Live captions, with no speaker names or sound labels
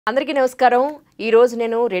అందరికీ నమస్కారం. ఈ రోజు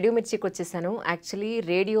నేను రేడియో మిర్చికి వచ్చేసాను. యాక్చువల్లీ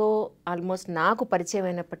రేడియో ఆల్మోస్ట్ నాకు పరిచయం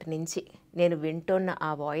అయినప్పటి నుంచి నేను వింటున్న ఆ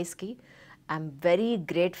వాయిస్కి I'm very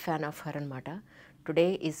great fan of her అనమాట. Today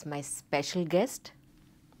is my special guest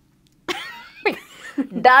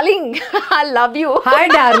darling. I love you.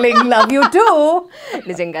 Hi darling, love you two.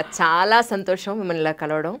 నిజంగా చాలా సంతోషం మిమ్మల్ని ఇలా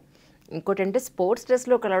కలవడం. ఇంకోటి అంటే స్పోర్ట్స్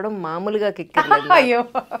డ్రెస్లో కలవడం మామూలుగా కిక్కర్లేదు. అయ్యో,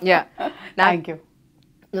 యా, థ్యాంక్ యూ.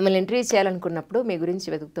 మిమ్మల్ని ఇంటర్వ్యూ చేయాలనుకున్నప్పుడు మీ గురించి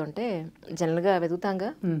వెతుకుతుంటే జనరల్గా వెతుకుతాంగా,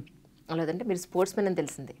 లేదంటే మీరు స్పోర్ట్స్ మెన్ అని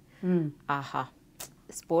తెలిసింది. ఆహా,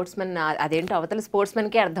 స్పోర్ట్స్ మెన్ అదేంటో అవతల స్పోర్ట్స్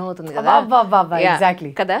మెన్కే అర్థం అవుతుంది కదా.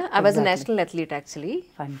 ఎగ్జాక్ట్లీ కదా. I was national athlete actually.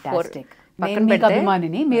 Fantastic. నేను మీకు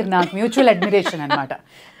అభిమానిని, మీరు నాకు మ్యూచువల్ అడ్మిరేషన్ అన్నమాట.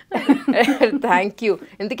 Thank you.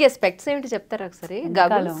 ఇందుకే స్పెక్ట్స్ ఏమిటి చెప్తారా ఒకసారి?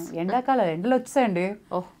 ఎండాకాలం ఎండలు వచ్చాయండి.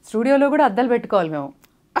 స్టూడియోలో కూడా అద్దాలు పెట్టుకోవాలి మేము.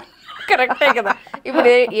 కరెక్టే కదా. ఇప్పుడు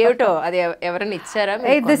ఏమిటో అది ఎవరైనా ఇచ్చారా?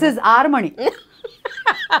 This is Armani.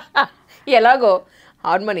 ఎలాగో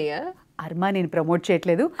హార్మోనియా అర్మానీని ప్రమోట్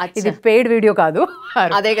చేయట్లేదు, ఇది పెయిడ్ వీడియో కాదు.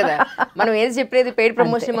 అదే కదా, మనం ఏది చెప్పేది పెయిడ్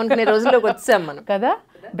ప్రమోషన్ అనుకునే రోజుల్లోకి వచ్చాం మనం కదా.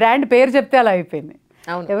 బ్రాండ్ పేరు చెప్తే అలా అయిపోయింది.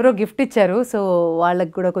 అవును, ఎవరో గిఫ్ట్ ఇచ్చారు, సో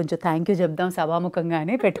వాళ్ళకి కూడా కొంచెం థ్యాంక్ యూ చెప్దాం సభాముఖంగా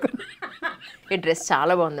అని పెట్టుకున్నాను. ఈ డ్రెస్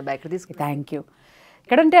చాలా బాగుంది. బ్యాక్ తీసుకు. Thank you.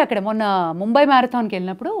 ఎక్కడంటే అక్కడ మొన్న ముంబై మ్యారథాన్కి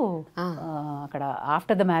వెళ్ళినప్పుడు అక్కడ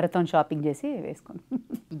ఆఫ్టర్ ద మ్యారథాన్ షాపింగ్ చేసి వేసుకున్నాను.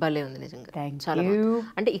 భలే ఉంది నిజంగా. చాలా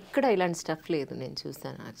అంటే ఇక్కడ ఇలాంటి స్టఫ్ లేదు, నేను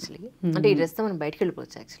చూస్తాను యాక్చువల్లీ. అంటే ఈ డ్రెస్తో మనం బయటకు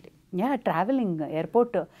వెళ్ళిపోవచ్చు actually. Yeah, travelling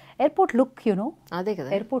airport look, you know. అదే కదా,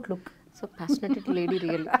 airport look. So passionate lady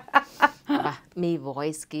real. Me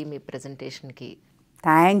వాయిస్కి, me ప్రెజెంటేషన్కి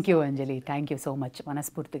thank you Anjali, thank you so much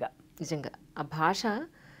మనస్ఫూర్తిగా. నిజంగా ఆ భాష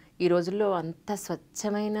ఈ రోజుల్లో అంత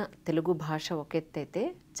స్వచ్ఛమైన తెలుగు భాష ఒక ఎత్తు అయితే,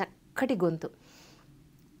 చక్కటి గొంతు,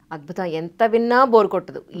 అద్భుతం. ఎంత విన్నా బోర్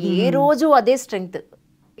కొట్టదు. ఏ రోజు అదే స్ట్రెంగ్త్,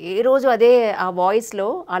 ఏ రోజు అదే ఆ వాయిస్లో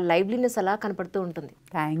ఆ లైవ్లీనెస్ అలా కనపడుతూ ఉంటుంది.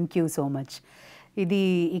 Thank you so much.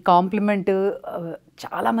 E complement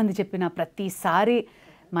చాలామంది చెప్పిన ప్రతిసారి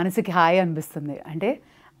మనసుకి హాయి అనిపిస్తుంది. అంటే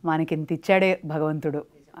మనకి ఇంత ఇచ్చాడే భగవంతుడు,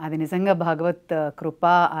 అది నిజంగా భగవత్ కృప,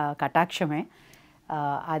 కటాక్షమే.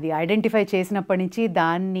 అది ఐడెంటిఫై చేసినప్పటి నుంచి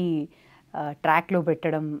దాన్ని ట్రాక్లో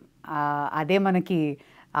పెట్టడం, అదే మనకి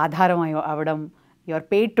ఆధారం అవ్వడం. You are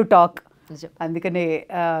paid to talk. అందుకనే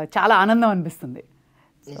చాలా ఆనందం అనిపిస్తుంది.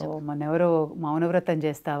 సో ఎవరో మౌనవ్రతం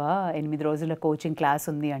చేస్తావా, 8 రోజుల కోచింగ్ క్లాస్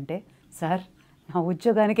ఉంది అంటే, సార్ నా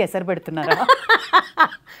ఉద్యోగానికి ఎసరు పెడుతున్నారా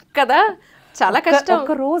కదా. చాలా కష్టం.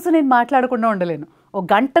 ఒక రోజు నేను మాట్లాడకుండా ఉండలేను, ఒక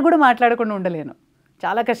గంట కూడా మాట్లాడకుండా ఉండలేను.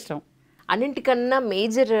 చాలా కష్టం. అన్నింటికన్నా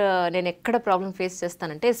మేజర్ నేను ఎక్కడ ప్రాబ్లం ఫేస్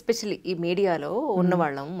చేస్తానంటే, ఎస్పెషల్లీ ఈ మీడియాలో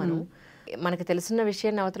ఉన్నవాళ్ళం, మనకి తెలిసిన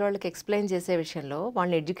విషయాన్ని అవతల వాళ్ళకి ఎక్స్ప్లెయిన్ చేసే విషయంలో,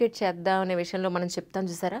 వాళ్ళని ఎడ్యుకేట్ చేద్దాం అనే విషయంలో మనం చెప్తాం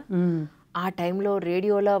చూసారా, ఆ టైంలో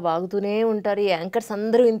రేడియోలో వాగుతూనే ఉంటారు. యాంకర్స్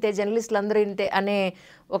అందరూ ఇంతే, జర్నలిస్టులు అందరూ ఇంతే అనే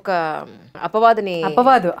ఒక అపవాదు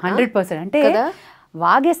 100%. అంటే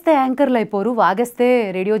వాగేస్తే యాంకర్లు అయిపోరు, వాగేస్తే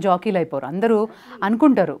రేడియో జాకీలు అయిపోరు. అందరూ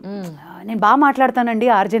అనుకుంటారు నేను బాగా మాట్లాడతానండి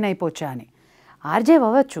ఆర్జేని అయిపోవచ్చా అని. ఆర్జే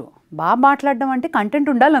అవ్వచ్చు, బాగా మాట్లాడడం అంటే కంటెంట్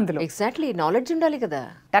ఉండాలి అందులో. ఎగ్జాక్ట్లీ, నాలెడ్జ్ ఉండాలి కదా.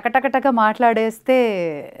 టక మాట్లాడేస్తే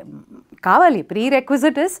కావాలి. Pre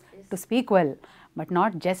requisite is to speak well, but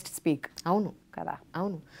not just speak. అవును కదా,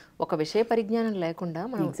 అవును. ఒక విషయ పరిజ్ఞానం లేకుండా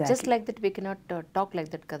మనం just like that we cannot talk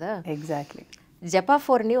like that కదా. ఎగ్జాక్ట్లీ. జపా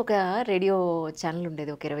 4 అని ఒక రేడియో ఛానల్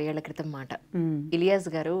ఉండేది ఒక 20 ఏళ్ల క్రితం మాట.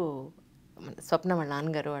 ఇలియాస్ గారు, స్వప్న వాళ్ళ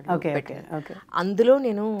నాన్నగారు పెట్టారు. అందులో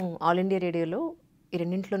నేను ఆల్ ఇండియా రేడియోలో ఈ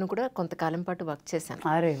రెండింటిలోనూ కూడా కొంతకాలం పాటు వర్క్ చేశాను.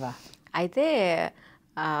 అయితే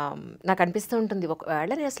నాకు అనిపిస్తూ ఉంటుంది,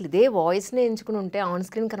 ఒకవేళ నేను అసలు ఇదే వాయిస్ని ఎంచుకుని ఉంటే, ఆన్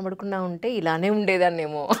స్క్రీన్ కనబడకుండా ఉంటే ఇలానే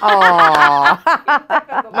ఉండేదాన్నేమో.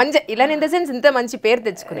 మంచి ఇలా ఇన్ ద సెన్స్ ఇంత మంచి పేరు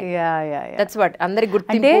తెచ్చుకుని, దట్స్ వాట్ అందరి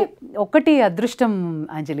గుర్తింపు. ఒకటి అదృష్టం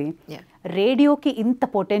అంజలి, రేడియోకి ఇంత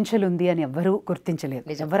పొటెన్షియల్ ఉంది అని ఎవ్వరూ గుర్తించలేదు,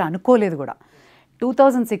 ఎవరు అనుకోలేదు కూడా.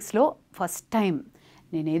 2006లో ఫస్ట్ టైం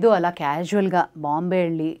నేనేదో అలా క్యాజువల్గా బాంబే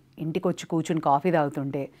వెళ్ళి ఇంటికి వచ్చి కూర్చుని కాఫీ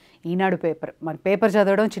తాగుతుంటే, ఈనాడు మన పేపర్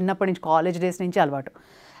చదవడం చిన్నప్పటి నుంచి, కాలేజ్ డేస్ నుంచి అలవాటు,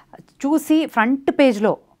 చూసి ఫ్రంట్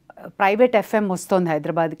పేజ్లో ప్రైవేట్ ఎఫ్ఎం వస్తుంది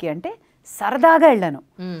హైదరాబాద్కి అంటే సరదాగా వెళ్ళాను.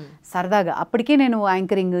 సరదాగా అప్పటికీ నేను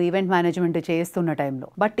యాంకరింగ్, ఈవెంట్ మేనేజ్మెంట్ చేస్తున్న టైంలో.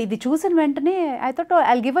 బట్ ఇది చూసిన వెంటనే I thought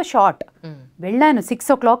I'll give a shot. వెళ్ళాను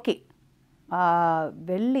 6 o'clockకి.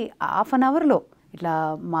 వెళ్ళి హాఫ్ అన్ అవర్లో ఇట్లా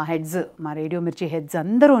మా హెడ్స్, మా రేడియో మిర్చి హెడ్స్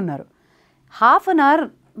అందరూ ఉన్నారు. Half an hour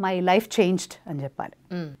my life changed అని చెప్పాలి.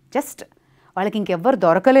 జస్ట్ వాళ్ళకి ఇంకెవ్వరు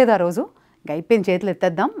దొరకలేదు ఆ రోజు, అయిపోయిన చేతులు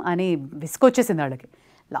ఎత్తేద్దాం అని విసుకొచ్చేసింది వాళ్ళకి.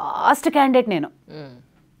 లాస్ట్ క్యాండిడేట్ నేను.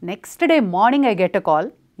 Next day morning I get a call,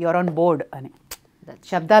 you're on board అని.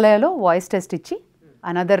 శబ్దాలయలో వాయిస్ టెస్ట్ ఇచ్చి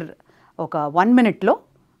అనదర్ ఒక 1 minute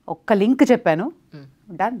ఒక్క లింక్ చెప్పాను,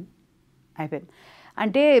 డన్ అయిపోయింది.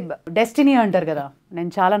 అంటే డెస్టినీ అంటారు కదా,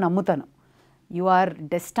 నేను చాలా నమ్ముతాను. You are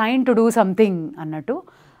destine to do something అన్నట్టు.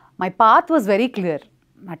 My path was very clear.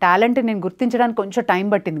 నా టాలెంట్ నేను గుర్తించడానికి కొంచెం టైం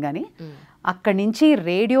పట్టింది, కానీ అక్కడి నుంచి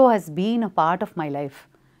radio has been a part of my life.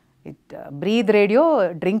 It breath radio,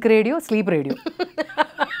 drink radio, sleep radio.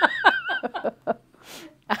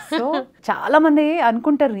 So చాలా మంది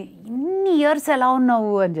అనుకుంటారు ఇన్ని ఇయర్స్ ఎలా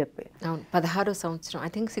ఉన్నావు అని చెప్పి. 16వ సంవత్సరం, I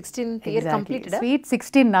think 16th year completed. Sweet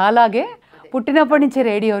 16 నాలాగే పుట్టినప్పటి నుంచి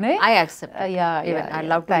రేడియోనే. I accept. I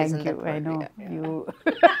love to listen that. I know you.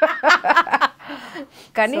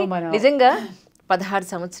 కానీ నిజంగా 16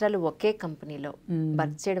 సంవత్సరాలు ఒకే కంపెనీలో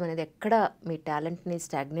వర్క్ చేయడం అనేది ఎక్కడ మీ టాలెంట్ని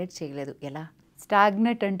స్టాగ్నేట్ చేయలేదు? ఎలా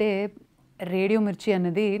స్టాగ్నేట్ అంటే, రేడియో మిర్చి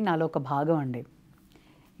అన్నది నాలో ఒక భాగం అండి.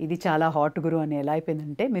 ఇది చాలా హాట్ గురు అని ఎలా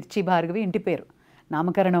అయిపోయిందంటే, మిర్చి భార్గవి ఇంటి పేరు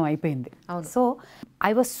నామకరణం అయిపోయింది. So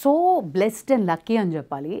I was so blessed and lucky అని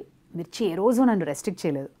చెప్పాలి. మిర్చి ఏ రోజు నన్ను రెస్ట్రిక్ట్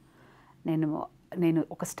చేయలేదు. నేను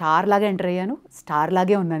ఒక స్టార్ లాగా ఎంటర్ అయ్యాను, స్టార్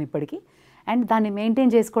లాగే ఉన్నాను ఇప్పటికీ. అండ్ దాన్ని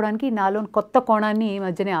మెయింటైన్ చేసుకోవడానికి నాలో కొత్త కోణాన్ని ఈ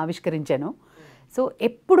మధ్యనే ఆవిష్కరించాను. సో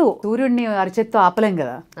ఎప్పుడు సూర్యుడిని అరచేత్తో ఆపలేం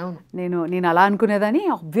కదా. నేను అలా అనుకునేదాన్ని.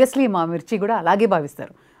 ఆబ్వియస్లీ మా మిర్చి కూడా అలాగే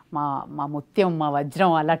భావిస్తారు. మా ముత్యం, మా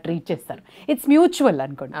వజ్రం అలా ట్రీట్ చేస్తారు. ఇట్స్ మ్యూచువల్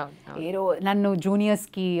అనుకోండి. నన్ను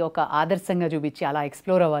జూనియర్స్కి ఒక ఆదర్శంగా చూపించి అలా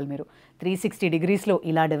ఎక్స్ప్లోర్ అవ్వాలి, మీరు 360 degreesలో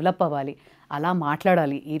ఇలా డెవలప్ అవ్వాలి, అలా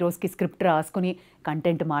మాట్లాడాలి. ఈ రోజుకి స్క్రిప్ట్ రాసుకుని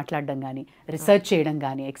కంటెంట్ మాట్లాడడం కానీ, రీసెర్చ్ చేయడం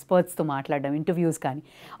కానీ, ఎక్స్పర్ట్స్తో మాట్లాడడం, ఇంటర్వ్యూస్ కానీ,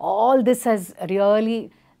 all this has really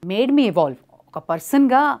made me evolve. ఒక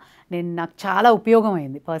పర్సన్గా నాకు చాలా ఉపయోగం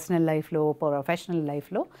అయింది పర్సనల్ లైఫ్లో, ప్రొఫెషనల్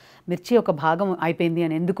లైఫ్లో. మిర్చి ఒక భాగం అయిపోయింది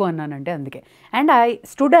అని ఎందుకు అన్నానంటే అందుకే. And I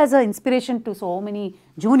stood as a inspiration to so many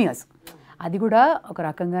juniors. అది కూడా ఒక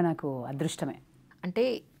రకంగా నాకు అదృష్టమే. అంటే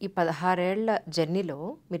ఈ 16 ఏళ్ల జర్నీలో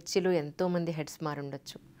మిర్చిలో ఎంతోమంది హెడ్స్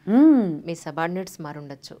మారుండొచ్చు, మీ సబార్డినేట్స్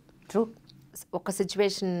మారుండొచ్చు. ట్రూ. ఒక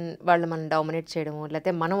సిచ్యువేషన్ వాళ్ళు మనం డామినేట్ చేయడము,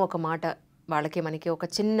 లేకపోతే మనం ఒక మాట వాళ్ళకి మనకి ఒక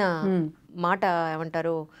చిన్న మాట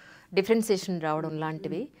ఏమంటారు డిఫరెన్సియేషన్ రావడం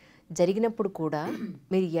లాంటివి జరిగినప్పుడు కూడా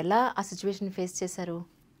మీరు ఎలా ఆ సిచ్యువేషన్ ఫేస్ చేశారు?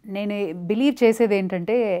 నేను బిలీవ్ చేసేది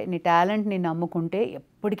ఏంటంటే, నీ టాలెంట్ని నమ్ముకుంటే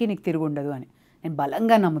ఎప్పటికీ నీకు తిరుగుండదు అని నేను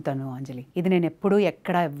బలంగా నమ్ముతాను అంజలి. ఇది నేను ఎప్పుడూ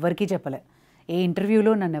ఎక్కడ ఎవ్వరికీ చెప్పలే. ఏ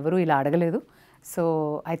ఇంటర్వ్యూలో నన్ను ఎవరూ ఇలా అడగలేదు. So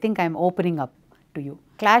I think I'm opening up to you.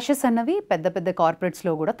 Clashes అన్నవి పెద్ద పెద్ద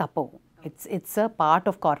కార్పొరేట్స్లో కూడా తప్పవు. It's a part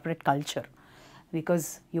of corporate culture. Because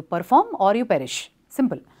you perform are you perish,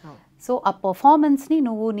 simple. So ఆ పర్ఫార్మెన్స్ని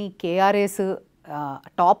నువ్వు నీ కేఆర్ఎస్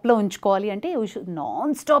టాప్లో ఉంచుకోవాలి అంటే you should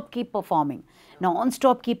non stop keep performing, non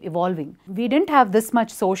stop keep evolving. We didn't have this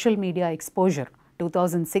much social media exposure.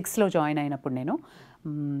 2006లో join అయినప్పుడు నేను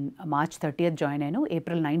March 30th join అయ్యాను.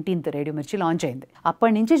 April 19th radio మిర్చి లాంచ్ అయింది.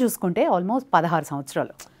 అప్పటి నుంచి చూసుకుంటే ఆల్మోస్ట్ 16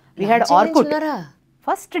 సంవత్సరాలు. We had Orkut.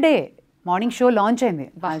 First day morning show launch అయింది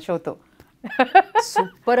ఆ షోతో.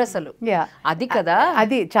 సూపర్ అసలు. అది కదా,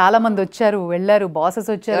 అది చాలా మంది వచ్చారు, వెళ్ళారు, బాసెస్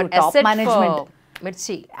వచ్చారు, టాప్ మేనేజ్మెంట్.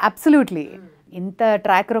 మిర్చి అబ్సల్యూట్లీ. ఇంత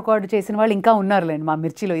ట్రాక్ రికార్డ్ చేసిన వాళ్ళు ఇంకా ఉన్నారులేండి మా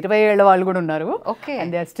మిర్చిలో. 20 ఏళ్ల వాళ్ళు కూడా ఉన్నారు.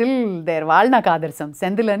 And they are still there. వాళ్ళు నాకు ఆదర్శం.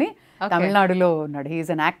 సెంధిల్ అని తమిళనాడులో ఉన్నాడు.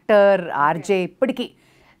 హీఈస్ అన్ యాక్టర్, ఆర్జే ఇప్పటికీ.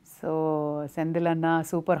 సో సెంధిల్ అన్న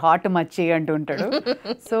సూపర్ హాట్ మచ్చి అంటూ ఉంటాడు.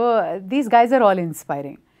 So these guys are all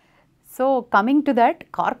inspiring. So coming to that,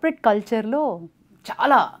 corporate కల్చర్లో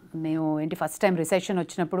చాలా మేము ఫస్ట్ టైం రిసెషన్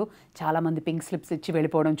వచ్చినప్పుడు చాలామంది పింక్ స్లిప్స్ ఇచ్చి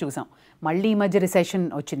వెళ్ళిపోవడం చూసాం. మళ్ళీ ఈ మధ్య రిసెషన్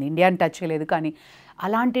వచ్చింది, ఇండియాని టచ్ చేయలేదు. కానీ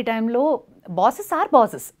అలాంటి టైంలో bosses are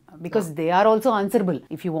bosses because they are also answerable.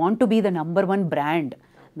 If you want to be the number 1 brand,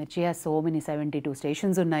 మిర్చి హ్యాస్ సో మెనీ 72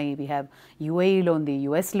 స్టేషన్స్ ఉన్నాయి. వీ హ్యావ్ యూఏఈలో ఉంది,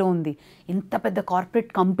 యుఎస్లో ఉంది. ఇంత పెద్ద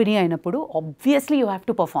కార్పొరేట్ కంపెనీ అయినప్పుడు obviously you have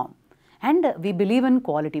to perform. And we believe in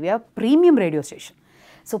quality. We have premium radio station.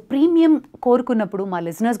 So premium కోరుకున్నప్పుడు, మా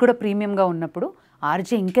listeners కూడా ప్రీమియంగా ఉన్నప్పుడు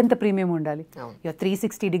ఆర్జే ఇంకెంత ప్రీమియం ఉండాలి. యూఆర్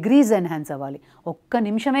 360 degrees ఎన్హాన్స్ అవ్వాలి. ఒక్క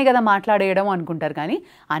నిమిషమే కదా మాట్లాడేయడం అనుకుంటారు, కానీ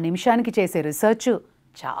ఆ నిమిషానికి చేసే రీసెర్చ్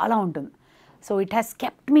చాలా ఉంటుంది. So it has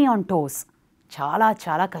kept me on toes. చాలా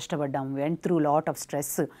చాలా కష్టపడ్డాం. Went through lot of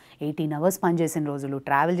stress. 18 hours పనిచేసిన రోజులు,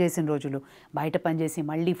 ట్రావెల్ చేసిన రోజులు, బయట పనిచేసి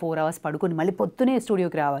మళ్ళీ 4 hours పడుకొని మళ్ళీ పొద్దునే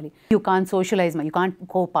స్టూడియోకి రావాలి. You can't socialise, you can't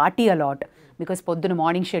go party allot because పొద్దున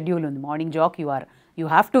మార్నింగ్ షెడ్యూల్ ఉంది, morning Jack you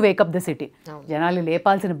have to wake up the city. జనాలు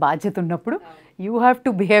లేపాల్సిన బాధ్యత ఉన్నప్పుడు you have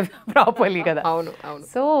to behave properly కదా.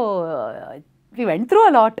 So we went through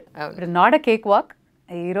a lot. It not a cake walk.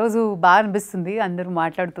 ఈరోజు బాగా అనిపిస్తుంది అందరూ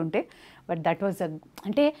మాట్లాడుతుంటే. బట్ దట్ వాజ్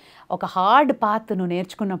అంటే ఒక హార్డ్ పాత్ నువ్వు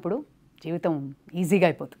నేర్చుకున్నప్పుడు జీవితం ఈజీగా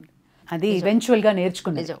అయిపోతుంది. అది ఈవెన్చువల్గా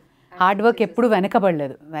నేర్చుకున్నది. హార్డ్ వర్క్ ఎప్పుడు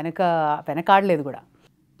వెనకబడలేదు, వెనకాడలేదు కూడా.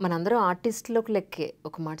 మనందరం ఆర్టిస్ట్లోకి లెక్కే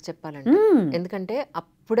ఒక మాట చెప్పాలంటే. ఎందుకంటే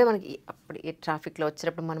అప్పుడే మనకి అప్పుడు ట్రాఫిక్లో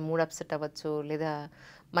వచ్చేటప్పుడు మన మూడ్ అప్సెట్ అవ్వచ్చు, లేదా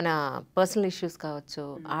మన పర్సనల్ ఇష్యూస్ కావచ్చు.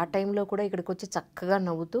 ఆ టైంలో కూడా ఇక్కడికి వచ్చి చక్కగా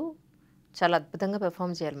నవ్వుతూ చాలా అద్భుతంగా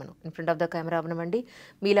పెర్ఫామ్ చేయాలి మనం. In front of the camera అవనివ్వండి,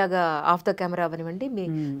 మీలాగా ఆఫ్ ద కెమెరా అవనివ్వండి,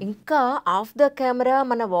 ఇంకా ఆఫ్ ద కెమెరా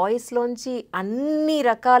మన వాయిస్లోంచి అన్ని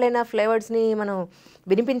రకాలైన ఫ్లేవర్స్ని మనం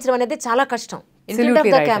వినిపించడం అనేది చాలా కష్టం. In front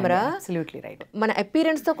of the camera మన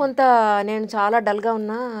అపీరెన్స్తో కొంత నేను చాలా డల్గా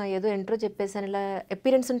ఉన్నా ఏదో ఇంట్రో చెప్పేసాను ఇలా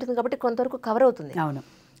అపీరెన్స్ ఉంటుంది కాబట్టి కొంతవరకు కవర్ అవుతుంది. అవును,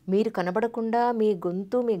 మీరు కనబడకుండా మీ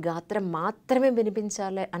గొంతు మీ గాత్రం మాత్రమే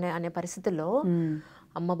వినిపించాలి అనే పరిస్థితుల్లో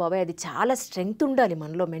అమ్మ బాబాయ్ అది చాలా స్ట్రెంగ్త్ ఉండాలి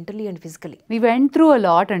మనలో, mentally and physically. We went through a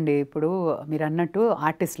lot అండి. ఇప్పుడు మీరు అన్నట్టు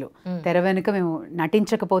ఆర్టిస్టులు తెర వెనుక మేము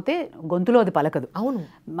నటించకపోతే గొంతులో అది పలకదు. అవును,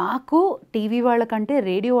 మాకు టీవీ వాళ్ళకంటే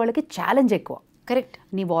రేడియో వాళ్ళకి ఛాలెంజ్ ఎక్కువ. కరెక్ట్,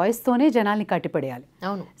 నీ వాయిస్తోనే జనాల్ని కట్టిపడేయాలి.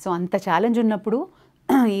 అవును. సో అంత ఛాలెంజ్ ఉన్నప్పుడు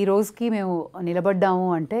ఈ రోజుకి మేము నిలబడ్డాము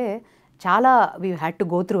అంటే చాలా we had to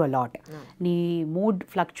go through a lot. నీ మూడ్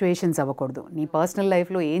ఫ్లక్చుయేషన్స్ అవ్వకూడదు, నీ పర్సనల్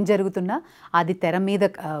లైఫ్లో ఏం జరుగుతున్నా అది తెర మీద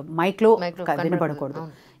మైక్లో వినపడకూడదు.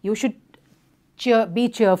 You should be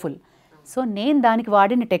cheerful. So నేను దానికి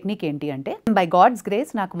వాడిన టెక్నిక్ ఏంటి అంటే, బై గాడ్స్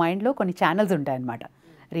గ్రేస్ నాకు మైండ్లో కొన్ని ఛానల్స్ ఉంటాయన్నమాట.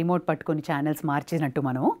 రిమోట్ పట్టుకొని ఛానల్స్ మార్చినట్టు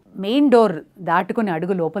మనం మెయిన్ డోర్ దాటుకుని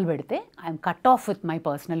అడుగు లోపల పెడితే I'm cut off with my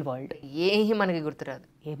personal world. ఏమీ మనకి గుర్తురాదు,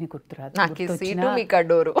 ఏమీ గుర్తురాదు.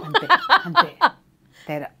 అంతే,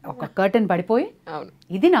 ఒక కర్టన్ పడిపోయి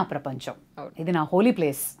ఇది నా ప్రపంచం, ఇది నా హోలీ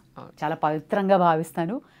ప్లేస్, చాలా పవిత్రంగా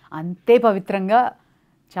భావిస్తాను. అంతే పవిత్రంగా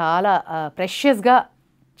చాలా ప్రెషియస్గా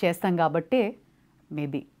చేస్తాం కాబట్టి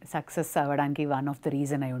మేబీ సక్సెస్ అవ్వడానికి వన్ ఆఫ్ ద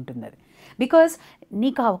రీజన్ అయి ఉంటుంది అది. బికాస్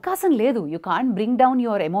నీకు అవకాశం లేదు, you can't bring down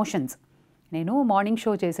your emotions. నేను మార్నింగ్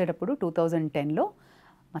షో చేసేటప్పుడు 2010లో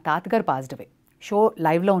మా తాతగారు పాస్డ్ అవే. షో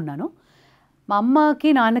లైవ్లో ఉన్నాను. మా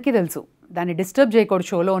అమ్మకి నాన్నకి తెలుసు దాన్ని డిస్టర్బ్ చేయకూడదు,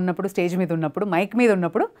 షోలో ఉన్నప్పుడు, స్టేజ్ మీద ఉన్నప్పుడు, మైక్ మీద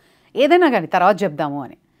ఉన్నప్పుడు ఏదైనా కానీ తర్వాత చెప్దాము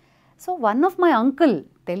అని. So one of my uncle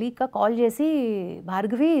తెలియక కాల్ చేసి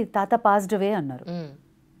భార్గవి తాత పాస్డ్ అవే అన్నారు.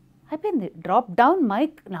 అయిపోయింది, డ్రాప్ డౌన్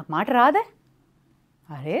మైక్. నాకు మాట రాదే.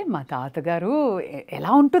 అరే మా తాతగారు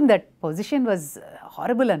ఎలా ఉంటుంది, దట్ పొజిషన్ వాజ్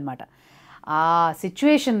హారబుల్ అనమాట. ఆ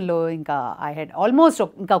సిచ్యువేషన్లో ఇంకా ఐ హ్యాడ్ ఆల్మోస్ట్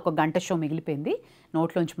ఇంకా ఒక గంట షో మిగిలిపోయింది,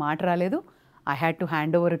 నోట్లోంచి మాట రాలేదు. I had to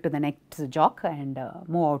hand over it to the next jock and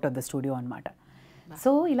move out of the studio అనమాట. సో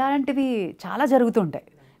ఇలాంటివి చాలా జరుగుతుంటాయి.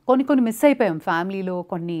 కొన్ని మిస్ అయిపోయాం ఫ్యామిలీలో,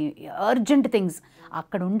 కొన్ని అర్జెంట్ థింగ్స్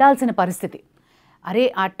అక్కడ ఉండాల్సిన పరిస్థితి. అరే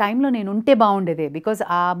ఆ టైంలో నేను ఉంటే బాగుండేదే, బికాజ్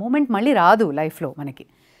ఆ మూమెంట్ మళ్ళీ రాదు లైఫ్లో మనకి.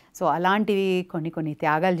 సో అలాంటివి కొన్ని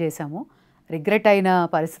త్యాగాలు చేశాము. రిగ్రెట్ అయిన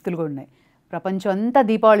పరిస్థితులు కూడా ఉన్నాయి. ప్రపంచం అంతా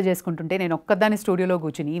దీపావళి చేసుకుంటుంటే నేను ఒక్కదాన్ని స్టూడియోలో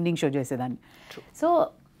కూర్చుని ఈవినింగ్ షో చేసేదాన్ని. సో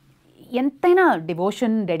ఎంతైనా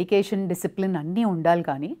డివోషన్, డెడికేషన్, డిసిప్లిన్ అన్నీ ఉండాలి.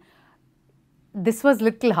 కానీ this was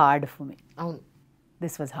little hard for me. అవును,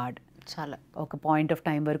 దిస్ వాజ్ హార్డ్ చాలా. ఒక పాయింట్ ఆఫ్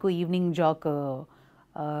టైం వరకు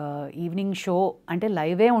ఈవినింగ్ షో అంటే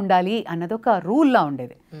లైవే ఉండాలి అన్నది ఒక రూల్లా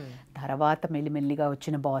ఉండేది. తర్వాత మెల్లిమెల్లిగా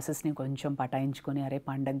వచ్చిన బాసెస్ని కొంచెం పటాయించుకొని అరే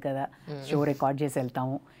పండగ కదా షో రికార్డ్ చేసి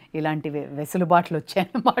వెళ్తాము, ఇలాంటి వెసులుబాట్లు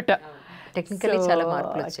వచ్చాయన్నమాట.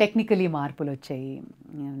 టెక్నికలీ మార్పులు వచ్చాయి.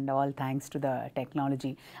 And all thanks to the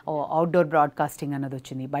technology. Outdoor broadcasting అన్నది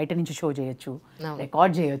వచ్చింది, బయట నుంచి షో చేయొచ్చు,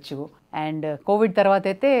 రికార్డ్ చేయొచ్చు. అండ్ కోవిడ్ తర్వాత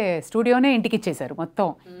అయితే స్టూడియోనే ఇంటికి ఇచ్చేసారు మొత్తం.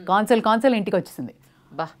 కాన్సల్ ఇంటికి వచ్చేసింది.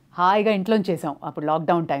 హాయిగా ఇంట్లోంచి చేసాం అప్పుడు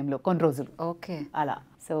లాక్డౌన్ టైంలో కొన్ని రోజులు. ఓకే, అలా.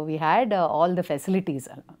 So we had all the facilities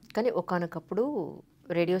అలా. కానీ ఒకానొకప్పుడు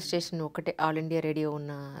రేడియో స్టేషన్ ఒకటే ఆల్ ఇండియా రేడియో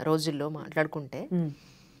ఉన్న రోజుల్లో మాట్లాడుకుంటే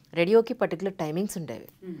రేడియోకి పర్టికులర్ టైమింగ్స్ ఉండేవి.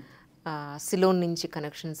 సిలోన్ నుంచి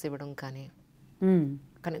కనెక్షన్స్ ఇవ్వడం కానీ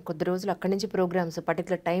కొద్ది రోజులు అక్కడి నుంచి ప్రోగ్రామ్స్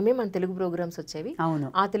పర్టికులర్ టైమే మన తెలుగు ప్రోగ్రామ్స్ వచ్చేవి.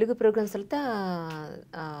 ఆ తెలుగు ప్రోగ్రామ్స్ వెళ్తే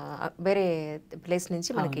వేరే ప్లేస్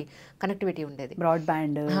నుంచి మనకి కనెక్టివిటీ ఉండేది.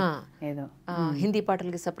 బ్రాడ్బ్యాండ్, హిందీ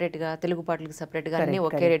పాటలకి సపరేట్గా, తెలుగు పాటలకి సపరేట్గా అన్నీ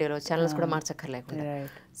ఒకే రేడియోలో, ఛానల్స్ కూడా మార్చక్కర్లేకుండా.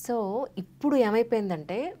 సో ఇప్పుడు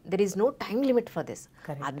ఏమైపోయిందంటే there is no time limit for this.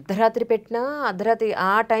 అర్ధరాత్రి పెట్టినా అర్ధరాత్రి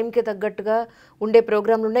ఆ టైంకి తగ్గట్టుగా ఉండే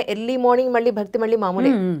ప్రోగ్రాంలు ఉన్నాయి. ఎర్లీ మార్నింగ్ మళ్ళీ భక్తి మళ్ళీ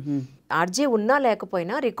మామూలే. ఆర్జే ఉన్నా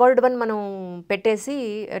లేకపోయినా రికార్డ్ వన్ మనం పెట్టేసి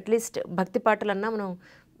అట్లీస్ట్ భక్తి పాటలన్నా మనం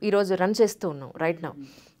ఈరోజు రన్ చేస్తూ ఉన్నాం రైట్ నౌ.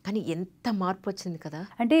 కానీ ఎంత మార్పు వచ్చింది కదా.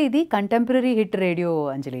 అంటే ఇది కంటెంపరీ హిట్ రేడియో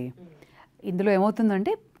అంజలి. ఇందులో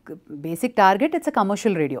ఏమవుతుందంటే basic target it's a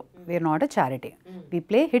commercial radio, we are not a charity. We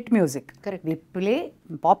play hit music, we play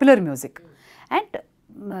popular music and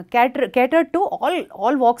catered to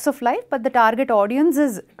all walks of life, but the target audience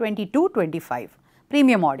is 22-25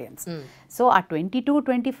 premium audience. So ఆ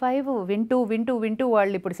 22-25 వింటూ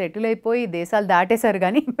వాళ్ళు ఇప్పుడు settle అయిపోయి దేశాలు దాటేశారు,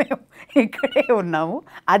 కానీ మేము ఇక్కడే ఉన్నాము,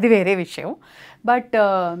 అది వేరే విషయం. బట్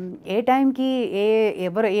ఏ టైంకి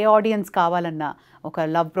ఏ ఆడియన్స్ కావాలన్నా, ఒక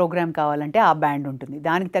లవ్ ప్రోగ్రామ్ కావాలంటే ఆ బ్యాండ్ ఉంటుంది,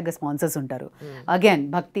 దానికి తగ్గ స్పాన్సర్స్ ఉంటారు. అగైన్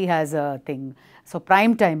భక్తి has a thing. So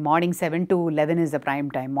prime time morning 7 to 11 is the prime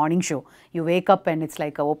time morning show. You wake up and it's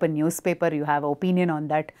like an open newspaper, you have opinion on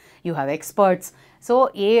that, you have experts. So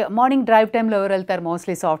A morning drive టైంలో ఎవరు వెళ్తారు?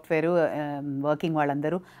 Mostly software working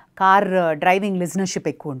వాళ్ళందరూ car driving లిజనర్షిప్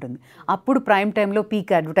ఎక్కువ ఉంటుంది. అప్పుడు prime టైంలో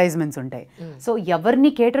peak advertisements ఉంటాయి. So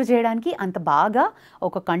ఎవరిని కేటర్ చేయడానికి అంత బాగా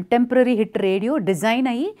ఒక కంటెంపరీ హిట్ రేడియో డిజైన్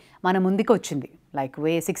అయ్యి మన ముందుకు వచ్చింది. లైక్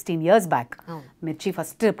 16 years బ్యాక్ మిర్చి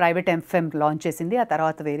ఫస్ట్ ప్రైవేట్ ఎఫ్ఎం లాంచ్ చేసింది, ఆ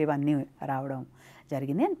తర్వాత వేరేవన్నీ రావడం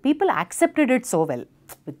జరిగింది. And people accepted it so well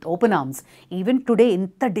with open arms. Even today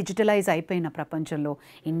ఇంత డిజిటలైజ్ అయిపోయిన ప్రపంచంలో,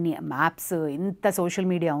 ఇన్ని మ్యాప్స్, ఇంత సోషల్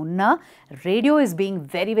మీడియా ఉన్నా radio is being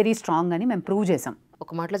very very strong అని మేము ప్రూవ్ చేసాం.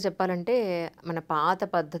 ఒక మాటలో చెప్పాలంటే మన పాత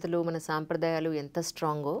పద్ధతులు, మన సాంప్రదాయాలు ఎంత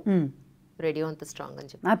స్ట్రాంగో రేడియో అంత స్ట్రాంగ్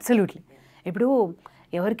అని చెప్పి. అబ్సల్యూట్లీ. ఇప్పుడు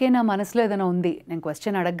ఎవరికైనా మనసులో ఏదైనా ఉంది, నేను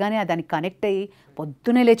క్వశ్చన్ అడగగానే దానికి కనెక్ట్ అయ్యి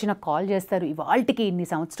పొద్దునే లేచి నాకు కాల్ చేస్తారు. ఇవాళకి ఇన్ని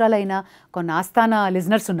సంవత్సరాలైనా కొన్ని ఆస్థాన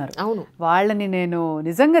లిజనర్స్ ఉన్నారు. అవును, వాళ్ళని నేను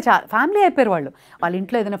నిజంగా ఫ్యామిలీ అయిపోయారు. వాళ్ళ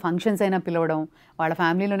ఇంట్లో ఏదైనా ఫంక్షన్స్ అయినా పిలవడం, వాళ్ళ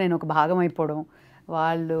ఫ్యామిలీలో నేను ఒక భాగం అయిపోవడం,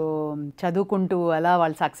 వాళ్ళు చదువుకుంటూ అలా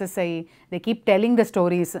వాళ్ళు సక్సెస్ అయ్యి they keep telling the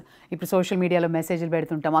stories. ఇప్పుడు సోషల్ మీడియాలో మెసేజ్లు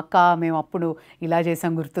పెడుతుంటాం, అక్క మేము అప్పుడు ఇలా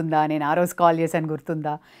చేసాం గుర్తుందా, నేను ఆ రోజు కాల్ చేశాను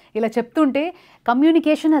గుర్తుందా, ఇలా చెప్తుంటే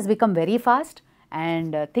communication has become very fast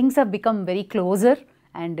and things have become very closer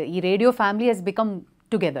and ఈ radio family Hess become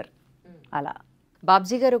together. అలా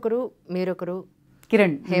బాబ్జీ గారు ఒకరు, మీరొకరు,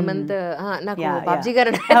 కిరణ్, హేమంత్. నాకు బాబ్జీ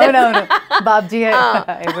గారు అవునవును, బాబ్జీ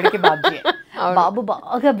ఎవరికి బాబ్జీ. బాబు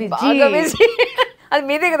బాగా బిజీ, అది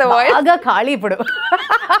మీదే కదా, బాగా ఖాళీ ఇప్పుడు.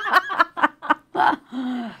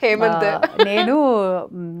 హేమంత్, నేను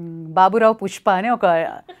బాబురావు పుష్ప అని ఒక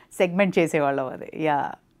సెగ్మెంట్ చేసేవాళ్ళం. అది యా.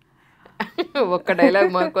 ఒక్క డైలాగ్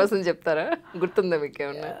మా కోసం చెప్తారా, గుర్తుందా మీకు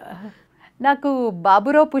ఏమన్నా? నాకు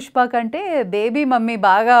బాబురావు పుష్ప కంటే బేబీ మమ్మీ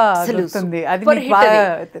బాగా గుర్తుంది. అది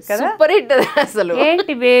సూపర్ హిట్ అసలు.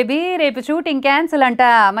 ఏంటి బేబీ రేపు షూటింగ్ క్యాన్సిల్ అంట,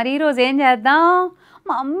 మరి ఈరోజు ఏం చేద్దాం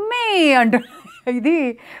మమ్మీ అంటూ ఇది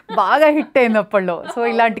బాగా హిట్ అయింది అప్పట్లో. సో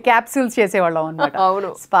ఇలాంటి క్యాప్సూల్స్ చేసేవాళ్ళం అనమాట. అవును,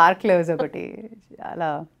 స్పార్క్లర్స్ ఒకటి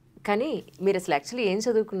అలా. కానీ మీరు అసలు యాక్చువల్లీ ఏం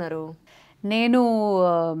చదువుకున్నారు? నేను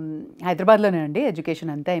హైదరాబాద్లోనే అండి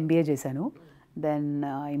ఎడ్యుకేషన్ అంతా, ఎంబీఏ చేశాను. దెన్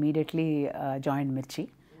ఇమీడియట్లీ జాయిన్ మిర్చి.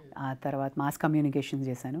 ఆ తర్వాత మాస్ కమ్యూనికేషన్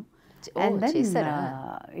చేశాను. And then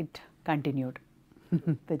it continued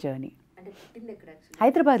the journey.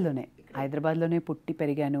 హైదరాబాద్లోనే పుట్టి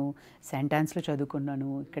పెరిగాను. సెంటాన్స్లో చదువుకున్నాను,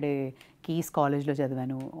 ఇక్కడే కీస్ కాలేజ్లో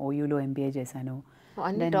చదివాను, ఓయూలో ఎంబీఏ చేశాను.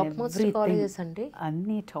 అన్ని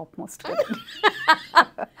టాప్ మోస్ట్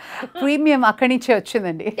ప్రీమియం అక్కడి నుంచే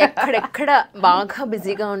వచ్చిందండి. ఎక్కడెక్కడ బాగా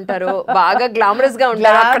బిజీగా ఉంటారో, బాగా గ్లామరస్ గా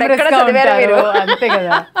ఉంటారు, అంతే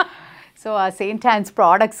కదా. సో ఆ సెయింట్ హ్యాన్స్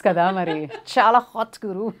ప్రోడక్ట్స్ కదా, మరి చాలా హాట్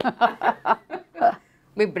గురు.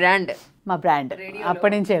 మీ బ్రాండ్? మా బ్రాండ్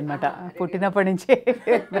అప్పటి నుంచే అనమాట, పుట్టినప్పటి నుంచే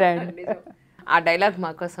బ్రాండ్. ఆ డైలాగ్ మా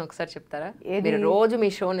కోసం ఒకసారి చెప్తారా? రోజు మీ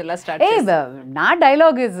షోని ఎలా స్టార్ట్? నా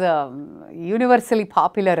డైలాగ్ ఇస్ యూనివర్సలీ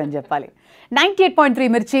పాపులర్ అని చెప్పాలి. 98.3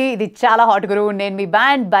 మిర్చి, ఇది చాలా హాట్ గురు. నేను మీ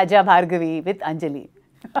బ్యాండ్ బాజా భార్గవి విత్ అంజలి.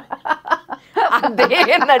 అదే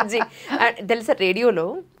ఎనర్జీ తెలుసా. రేడియోలో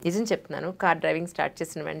నిజం చెప్తున్నాను, కార్ డ్రైవింగ్ స్టార్ట్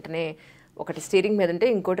చేసిన వెంటనే ఒకటి స్టీరింగ్ మీద ఉంటే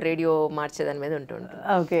ఇంకోటి రేడియో మార్చేదాని మీద ఉంటుంది.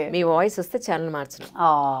 మీ వాయిస్ వస్తే ఛానల్ మార్చడం,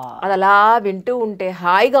 అది అలా వింటూ ఉంటే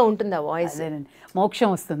హాయిగా ఉంటుంది. ఆ వాయిస్ మోక్షం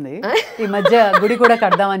వస్తుంది. ఈ మధ్య గుడి కూడా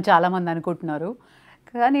కడదామని చాలా మంది అనుకుంటున్నారు,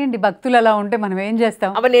 కానీ అండి భక్తులు అలా ఉంటే మనం ఏం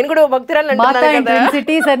చేస్తాం. నేను కూడా భక్తురాలు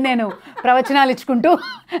సిటీస్ అని నేను ప్రవచనాలు ఇచ్చుకుంటూ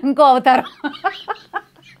ఇంకో అవతారం.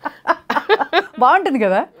 బాగుంటుంది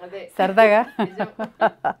కదా సరదాగా.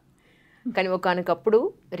 కానీ ఒకనకప్పుడు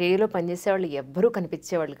రేడియోలో పనిచేసేవాళ్ళు ఎవ్వరూ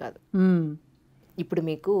కనిపించేవాళ్ళు కాదు. ఇప్పుడు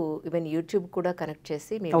మీకు ఈవెన్ యూట్యూబ్ కూడా కనెక్ట్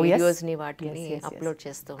చేసి మీ వీడియోస్ని వాటిని అప్లోడ్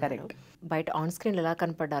చేస్తూ ఉంటారు. బయట ఆన్ స్క్రీన్ ఎలా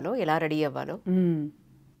కనపడాలో, ఎలా రెడీ అవ్వాలో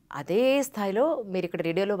అదే స్థాయిలో మీరు ఇక్కడ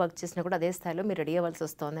రేడియోలో వర్క్ చేసినా కూడా అదే స్థాయిలో మీరు రెడీ అవ్వాల్సి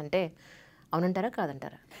వస్తుందంటే అవునంటారా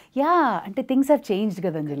కాదంటారా? యా, అంటే థింగ్స్ హ్యావ్ చేంజ్డ్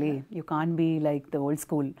కదా అంజలి. You can't be like the old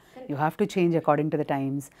school. You have to change according to the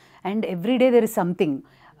times and every day there is something.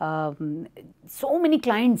 So many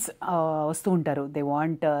clients వస్తూ ఉంటారు. They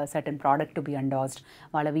want certain product to be ఎండాస్డ్.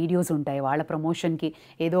 వాళ్ళ videos ఉంటాయి, వాళ్ళ ప్రమోషన్కి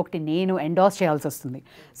ఏదో ఒకటి నేను ఎండాస్ చేయాల్సి వస్తుంది.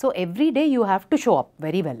 So every day you have to show up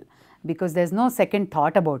very well because there is no second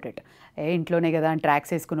thought about it. ఇంట్లోనే కదా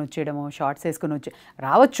ట్రాక్స్ వేసుకుని వచ్చేయడము, షార్ట్స్ వేసుకుని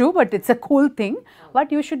రావచ్చు, but it's a cool thing. But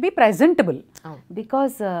you should be presentable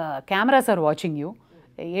because cameras are watching you.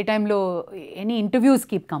 ఏ టైంలో any interviews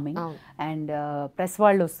keep coming and press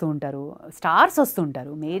వాళ్ళు వస్తూ ఉంటారు, stars వస్తూ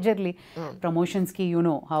ఉంటారు. Majorly ప్రమోషన్స్కి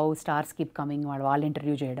know how stars keep coming, వాళ్ళు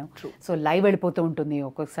ఇంటర్వ్యూ చేయడం. సో లైవ్ వెళ్ళిపోతూ ఉంటుంది,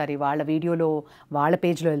 ఒక్కొక్కసారి వాళ్ళ వీడియోలో వాళ్ళ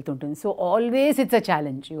పేజ్లో వెళ్తుంటుంది. So always it's a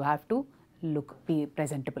challenge. You have to look be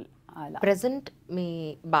presentable. Present మీ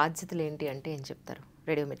బాధ్యతలు ఏంటి అంటే ఏం చెప్తారు?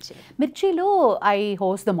 రేడియో మిర్చిలో I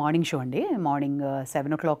host the morning show అండి. Morning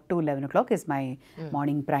 7 o'clock to 11 o'clock is my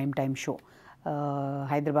morning prime time show.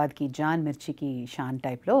 హైదరాబాద్కి జాన్ మిర్చికి షాన్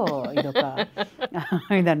టైప్లో ఇదొక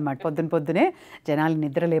ఇదన్నమాట. పొద్దునే జనాలు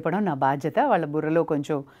నిద్ర లేపడం నా బాధ్యత, వాళ్ళ బుర్రలో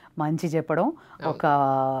కొంచెం మంచి చెప్పడం, ఒక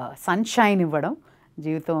సన్షైన్ ఇవ్వడం.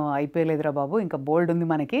 జీవితం అయిపోయలేదురా బాబు, ఇంకా బోల్డ్ ఉంది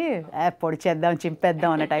మనకి, పొడిచేద్దాం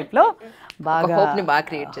చింపేద్దాం అన్న టైప్లో బాగా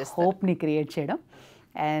హోప్ని క్రియేట్ చేయడం.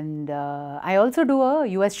 And I also do a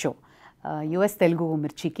US show, US Telugu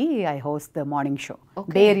మిర్చికి I host the morning show.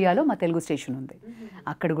 బే ఏరియాలో మా తెలుగు స్టేషన్ ఉంది,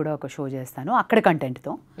 అక్కడ కూడా ఒక షో చేస్తాను, అక్కడ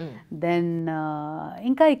కంటెంట్తో. దెన్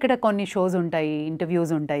ఇంకా ఇక్కడ కొన్ని షోస్ ఉంటాయి,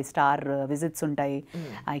 ఇంటర్వ్యూస్ ఉంటాయి, స్టార్ విజిట్స్ ఉంటాయి.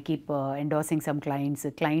 I keep endorsing some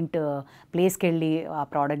client ప్లేస్కి వెళ్ళి ఆ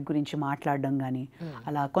ప్రోడక్ట్ గురించి మాట్లాడడం కానీ,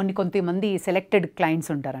 అలా కొంతమంది సెలెక్టెడ్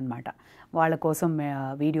క్లయింట్స్ ఉంటారనమాట, వాళ్ళ కోసం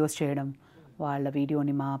వీడియోస్ చేయడం, వాళ్ళ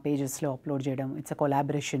వీడియోని మా పేజెస్లో అప్లోడ్ చేయడం. ఇట్స్ అ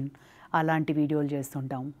కొలాబరేషన్, అలాంటి వీడియోలు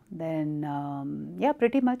చేస్తుంటాం. Then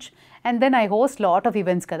pretty much. And then I host lot of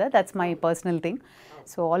events కదా, that's my personal thing.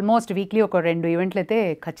 So almost weekly ఒక 2 ఈవెంట్లు అయితే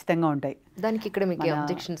ఖచ్చితంగా ఉంటాయి. దానికి ఇక్కడ మీకు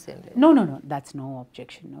అబ్జెక్షన్స్ ఏం లేవు? No that's no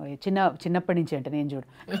objection. చిన్నప్పటి నుంచి అంటే నేను చూడు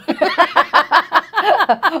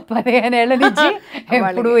 15 ఏళ్ల నుంచి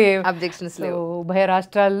ఎప్పుడు అబ్జెక్షన్స్ లేవు. ఉభయ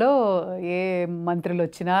రాష్ట్రాల్లో ఏ మంత్రులు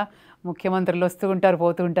వచ్చినా, ముఖ్యమంత్రులు వస్తూ ఉంటారు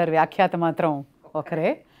పోతూ ఉంటారు, వ్యాఖ్యాత మాత్రం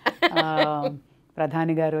ఒకరే.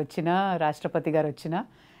 ప్రధాని గారు వచ్చినా, రాష్ట్రపతి గారు వచ్చినా.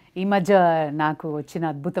 ఈ మధ్య నాకు వచ్చిన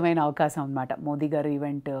అద్భుతమైన అవకాశం అన్నమాట, మోదీ గారు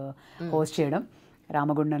ఈవెంట్ హోస్ట్ చేయడం.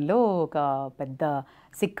 రామగుండంలో ఒక పెద్ద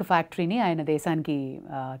సిక్ ఫ్యాక్టరీని ఆయన దేశానికి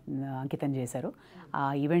అంకితం చేశారు. ఆ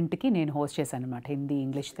ఈవెంట్కి నేను హోస్ట్ చేశాను అనమాట, హిందీ,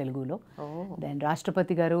 ఇంగ్లీష్, తెలుగులో. దెన్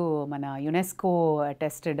రాష్ట్రపతి గారు మన యునెస్కో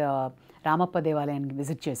అటెస్టెడ్ రామప్ప దేవాలయానికి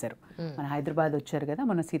విజిట్ చేశారు. మన హైదరాబాద్ వచ్చారు కదా,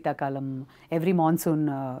 మన శీతాకాలం ఎవ్రీ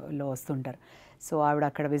మాన్సూన్లో వస్తుంటారు. సో ఆవిడ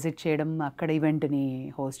అక్కడ విజిట్ చేయడం, అక్కడ ఈవెంట్ని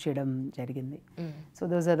హోస్ట్ చేయడం జరిగింది. So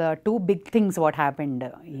those are the 2 big things what happened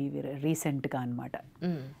ఈ రీసెంట్గా అనమాట.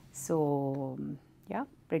 So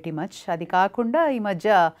pretty much. అది కాకుండా ఈ మధ్య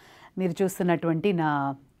మీరు చూస్తున్నటువంటి నా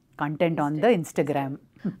కంటెంట్ ఆన్ ద ఇన్స్టాగ్రామ్.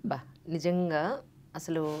 నిజంగా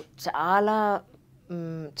అసలు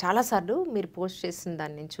చాలాసార్లు మీరు పోస్ట్ చేసిన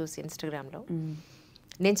దాన్ని నేను చూసి ఇన్స్టాగ్రామ్లో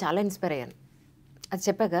నేను చాలా ఇన్స్పైర్ అయ్యాను. అది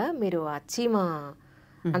చెప్పాగా, మీరు ఆ చీమ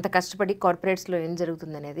అంత కష్టపడి కార్పొరేట్స్లో ఏం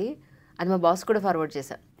జరుగుతుంది అనేది, అది మా బాస్ కూడా ఫార్వర్డ్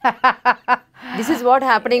చేశారు. This is what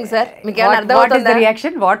happening sir, మీకు ఏమైనా అర్థమవుతుందా?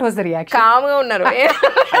 Reaction what was the reaction? కామ్గా ఉన్నారు.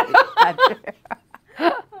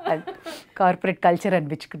 Corporate culture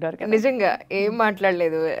అనిపించుకున్నారు. నిజంగా ఏం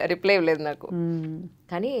మాట్లాడలేదు, రిప్లై ఇవ్వలేదు నాకు.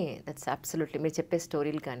 కానీ దట్స్ అబ్సల్యూట్లీ, మీరు చెప్పే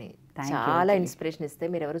స్టోరీలు కానీ చాలా ఇన్స్పిరేషన్ ఇస్తే,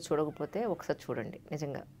 మీరు ఎవరు చూడకపోతే ఒకసారి చూడండి.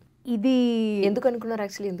 నిజంగా ఇది ఎందుకు అనుకున్నారు,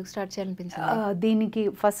 యాక్చువల్లీ ఎందుకు స్టార్ట్ చేయాలనిపించింది? దీనికి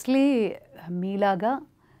ఫస్ట్లీ మీలాగా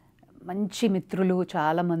మంచి మిత్రులు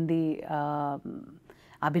చాలామంది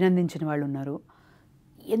అభినందించిన వాళ్ళు ఉన్నారు.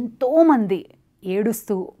 ఎంతోమంది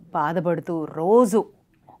ఏడుస్తూ బాధపడుతూ రోజు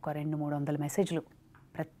ఒక 200-300 మెసేజ్లు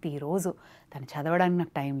ప్రతిరోజు. దాన్ని చదవడానికి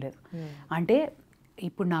నాకు టైం లేదు. అంటే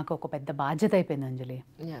ఇప్పుడు నాకు ఒక పెద్ద బాధ్యత అయిపోయింది అంజలి.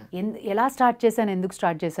 ఎలా స్టార్ట్ చేశాను, ఎందుకు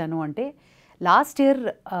స్టార్ట్ చేశాను అంటే, లాస్ట్ ఇయర్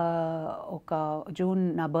ఒక జూన్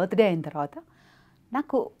నా బర్త్డే అయిన తర్వాత,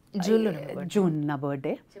 నాకు జూన్ నా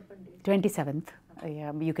birthday 27th,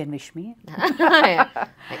 you can wish me.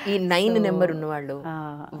 ఈ 9 నెంబర్ ఉన్నవాళ్ళు,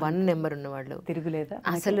 1 నెంబర్ ఉన్నవాళ్ళు తిరుగులేదా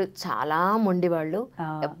అసలు, చాలా మొండి వాళ్ళు,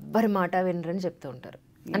 ఎవ్వరి మాట వినరని చెప్తూ ఉంటారు.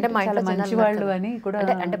 అంటే మా ఇంట్లో మంచి వాళ్ళు అని కూడా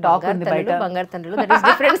అంటే బంగారు తండ్రులు, దట్ ఈస్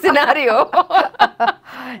డిఫరెంట్ సినారియో.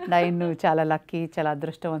 9 చాలా లక్కీ, చాలా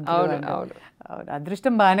అదృష్టవంతులు.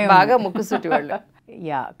 అదృష్టం బాగా ముక్కుసూటి వాళ్ళు.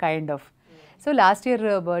 Kind of. So last year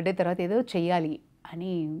birthday తర్వాత ఏదో చెయ్యాలి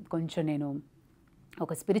అని కొంచెం నేను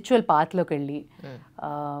ఒక స్పిరిచువల్ పాత్లోకి వెళ్ళి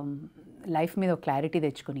లైఫ్ మీద ఒక క్లారిటీ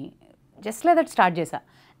తెచ్చుకుని జస్ట్ లైక్ దట్ స్టార్ట్ చేశా.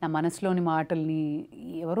 నా మనసులోని మాటల్ని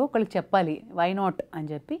ఎవరో ఒకరికి చెప్పాలి, వై నాట్ అని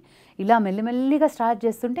చెప్పి ఇలా మెల్లిమెల్లిగా స్టార్ట్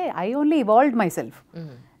చేస్తుంటే I only evolved my self.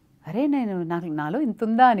 అరే నాలో ఇంత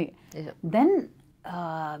ఉందా అని. దెన్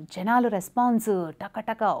జనాలు రెస్పాన్స్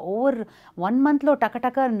టకటక ఓవర్ 1 monthలో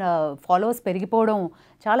టకటక ఫాలోవర్స్ పెరిగిపోవడం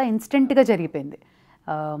చాలా ఇన్స్టెంట్గా జరిగిపోయింది.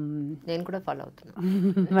 నేను కూడా ఫాలో అవుతున్నాను.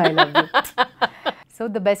 So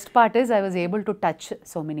the best part is I was able to touch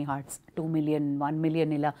so many hearts. 2 million 1 million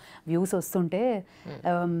ఇలా వ్యూస్ వస్తుంటే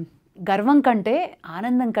గర్వం కంటే,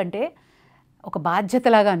 ఆనందం కంటే ఒక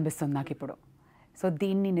బాధ్యతలాగా అనిపిస్తుంది నాకు ఇప్పుడు. సో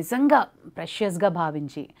దీన్ని నిజంగా ప్రెషియస్గా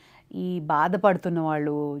భావించి, ఈ బాధపడుతున్న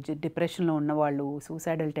వాళ్ళు, డిప్రెషన్లో ఉన్నవాళ్ళు,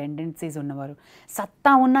 సూసైడల్ టెండెన్సీస్ ఉన్నవారు,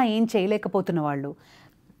 సత్తా ఉన్నా ఏం చేయలేకపోతున్న వాళ్ళు,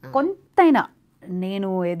 కొంతైనా నేను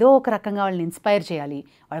ఏదో ఒక రకంగా వాళ్ళని ఇన్స్పైర్ చేయాలి,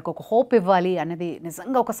 వాళ్ళకి ఒక హోప్ ఇవ్వాలి అన్నది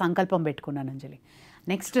నిజంగా ఒక సంకల్పం పెట్టుకున్నాను అంజలి.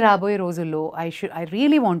 నెక్స్ట్ రాబోయే రోజుల్లో I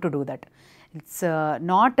really want to do that. It's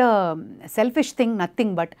not a selfish thing,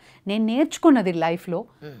 nothing, but నేను నేర్చుకున్నది లైఫ్లో.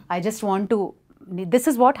 I just want to, this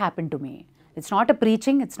is what happen to me. It's not a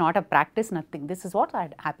preaching, it's not a practice, nothing. This is what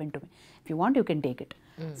happen to me. If you want you can take it.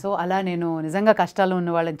 So అలా నేను నిజంగా కష్టాల్లో ఉన్న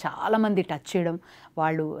వాళ్ళని చాలామంది touch చేయడం,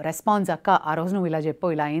 వాళ్ళు response, అక్క ఆ రోజు నువ్వు ఇలా చెప్పు,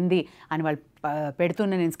 ఇలా అయింది అని వాళ్ళు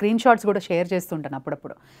పెడుతున్న, నేను స్క్రీన్ షాట్స్ కూడా షేర్ చేస్తుంటాను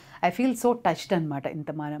అప్పుడప్పుడు. ఐ ఫీల్ సో టచ్డ్ అనమాట.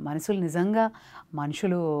 ఇంత మనసులు, నిజంగా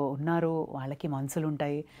మనుషులు ఉన్నారు, వాళ్ళకి మనసులు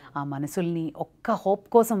ఉంటాయి. ఆ మనసుల్ని ఒక్క హోప్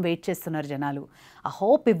కోసం వెయిట్ చేస్తున్నారు జనాలు. ఆ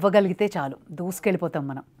హోప్ ఇవ్వగలిగితే చాలు, దూసుకెళ్ళిపోతాం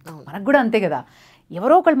మనం. మనకు కూడా అంతే కదా,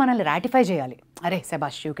 ఎవరో ఒకళ్ళు మనల్ని రాటిఫై చేయాలి, అరే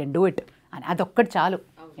సెబాష్ యూ కెన్ డూ ఇట్ అని, అదొక్కటి చాలు,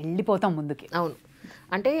 వెళ్ళిపోతాం ముందుకి. అవును.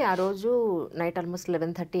 అంటే ఆ రోజు నైట్ ఆల్మోస్ట్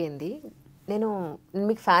 11:30 అయింది. నేను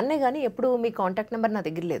మీకు ఫ్యాన్నే కానీ ఎప్పుడు మీ కాంటాక్ట్ నెంబర్ నా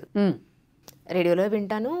దగ్గర లేదు. రేడియోలో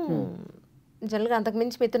వింటాను, జనరల్గా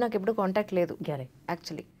అంతకుమించి మీతో నాకు ఎప్పుడు కాంటాక్ట్ లేదు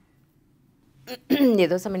యాక్చువల్లీ.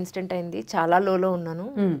 ఏదో సమ్ ఇన్సిడెంట్ అయింది, చాలా లోలో ఉన్నాను.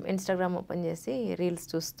 ఇన్స్టాగ్రామ్ ఓపెన్ చేసి రీల్స్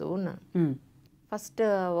చూస్తూ ఉన్నాను. ఫస్ట్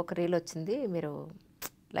ఒక రీల్ వచ్చింది, మీరు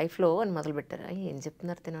లైఫ్లో అని మొదలు పెట్టారు. ఏం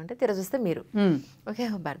చెప్తున్నారు తిన అంటే, తీరా చూస్తే మీరు. ఓకే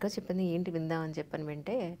భార్గవ్ చెప్పింది ఏంటి విందామని చెప్పని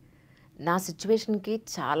వింటే, నా సిచ్యువేషన్కి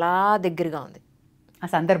చాలా దగ్గరగా ఉంది ఆ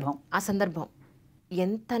సందర్భం.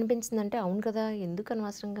 ఎంత అనిపించిందంటే, అవును కదా, ఎందుకు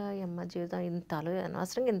అనవసరంగా ఈ అమ్మ జీవితం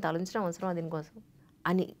అనవసరంగా ఇంత ఆలోచించడం అవసరం దీనికోసం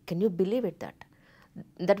అని. Can you believe it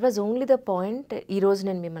that was only the point ఈరోజు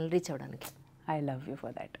నేను మిమ్మల్ని రీచ్ అవ్వడానికి. I love you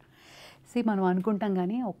for that. మనం అనుకుంటాం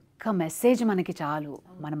కానీ ఒక్క మెసేజ్ మనకి చాలు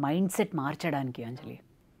మన మైండ్ సెట్ మార్చడానికి అంజలి.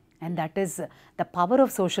 And that is the power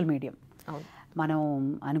of social media. మనం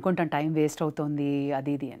అనుకుంటాం టైం వేస్ట్ అవుతుంది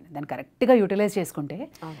అది ఇది అని, దాన్ని కరెక్ట్గా యూటిలైజ్ చేసుకుంటే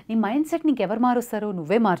నీ మైండ్ సెట్ నీకు ఎవరు మారుస్తారు,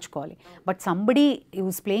 నువ్వే మార్చుకోవాలి. But somebody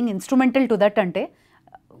use playing instrumental to that అంటే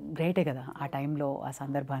గ్రేటే కదా ఆ టైంలో, ఆ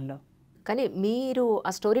సందర్భంలో. కానీ మీరు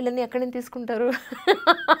ఆ స్టోరీలన్నీ ఎక్కడి నుంచి తీసుకుంటారు?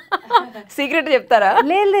 సీక్రెట్ చెప్తారా?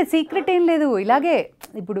 లేదు, సీక్రెట్ ఏం లేదు. ఇలాగే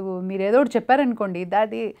ఇప్పుడు మీరు ఏదో ఒకటి చెప్పారనుకోండి,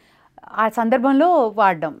 అది ఆ సందర్భంలో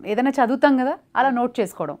వాడడం. ఏదైనా చదువుతాం కదా, అలా నోట్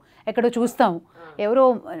చేసుకోవడం, ఎక్కడో చూస్తాం, ఎవరో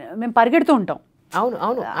మేము పరిగెడుతూ ఉంటాం. అవును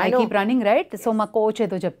అవును, I keep running right. So మా కోచ్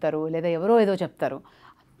ఏదో చెప్తారు, లేదా ఎవరో ఏదో చెప్తారు,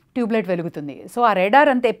 ట్యూబ్లైట్ వెలుగుతుంది. సో ఆ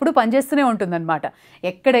రేడార్ అంతా ఎప్పుడు పనిచేస్తూనే ఉంటుందన్నమాట.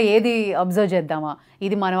 ఎక్కడ ఏది అబ్జర్వ్ చేద్దామా,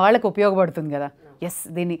 ఇది మన వాళ్ళకి ఉపయోగపడుతుంది కదా, ఎస్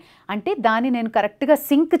దీన్ని అంటే దాన్ని నేను కరెక్ట్గా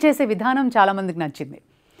సింక్ చేసే విధానం చాలామందికి నచ్చింది.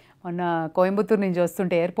 మొన్న కోయంబత్తూరు నుంచి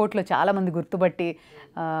వస్తుంటే ఎయిర్పోర్ట్లో చాలామంది గుర్తుపట్టి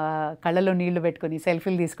కళ్ళలో నీళ్లు పెట్టుకొని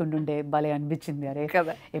సెల్ఫీలు తీసుకుంటుంటే భలే అనిపించింది. అరే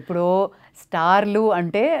కదా, ఎప్పుడో స్టార్లు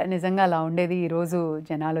అంటే నిజంగా అలా ఉండేది, ఈరోజు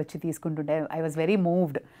జనాలు వచ్చి తీసుకుంటుంటే ఐ వాజ్ వెరీ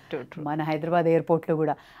మూవ్డ్. మన హైదరాబాద్ ఎయిర్పోర్ట్లో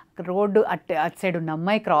కూడా రోడ్డు అటు సైడ్ ఉన్న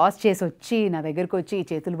అమ్మాయి క్రాస్ చేసి వచ్చి నా దగ్గరికి వచ్చి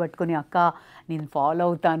చేతులు పట్టుకొని, అక్క నేను ఫాలో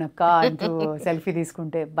అవుతాను అక్క అంటూ సెల్ఫీ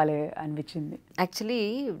తీసుకుంటే భలే అనిపించింది. యాక్చువల్లీ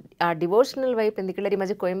ఆ డివోషనల్ వైపు ఎందుకు ఈ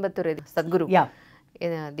మధ్య కోయంబత్తూర్ సద్గురు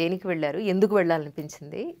దేనికి వెళ్ళారు, ఎందుకు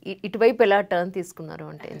వెళ్ళాలనిపించింది, ఇటువైపు ఎలా టర్న్ తీసుకున్నారు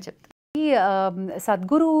అంటే ఏం చెప్తారు? ఈ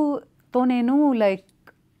సద్గురుతో నేను లైక్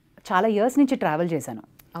చాలా ఇయర్స్ నుంచి ట్రావెల్ చేశాను.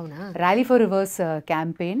 అవునా? ర్యాలీ ఫర్ రివర్స్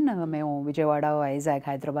క్యాంపెయిన్ మేము విజయవాడ, వైజాగ్,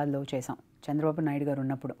 హైదరాబాద్లో చేసాం చంద్రబాబు నాయుడు గారు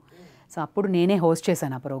ఉన్నప్పుడు. సో అప్పుడు నేనే హోస్ట్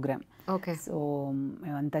చేశాను ఆ ప్రోగ్రామ్. ఓకే. సో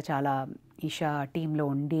మేమంతా చాలా ఈషా టీంలో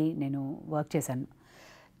ఉండి నేను వర్క్ చేశాను.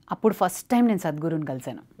 అప్పుడు ఫస్ట్ టైం నేను సద్గురుని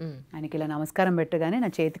కలిశాను. ఆయనకి ఇలా నమస్కారం పెట్టగానే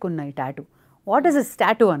నా చేతికున్న ఈ tattoo, what is this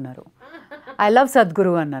tattoo అన్నారు. ఐ లవ్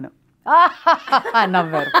సద్గురు అన్నాను.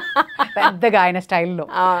 నవ్వారు పెద్దగా ఆయన స్టైల్లో.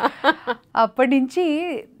 అప్పటి నుంచి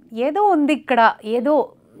ఏదో ఉంది ఇక్కడ, ఏదో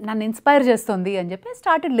నన్ను ఇన్స్పైర్ చేస్తుంది అని చెప్పి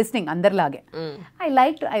స్టార్టెడ్ లిస్నింగ్ అందరిలాగే. I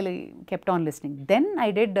kept on listening. Then I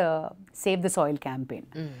did save the soil campaign.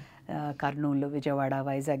 Kurnool, Vijayawada,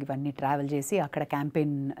 Vizag ఇవన్నీ ట్రావెల్ చేసి అక్కడ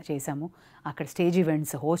క్యాంపెయిన్ చేశాము. అక్కడ స్టేజ్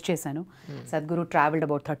ఈవెంట్స్ హోస్ట్ చేశాను. Sadhguru travelled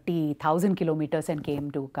about 30,000 kilometers and came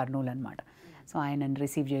to Kurnool అనమాట. సో ఆయనను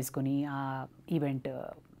రిసీవ్ చేసుకుని ఆ ఈవెంట్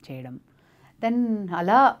చేయడం. దెన్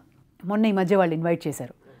అలా మొన్న ఈ మధ్య వాళ్ళు ఇన్వైట్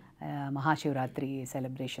చేశారు మహాశివరాత్రి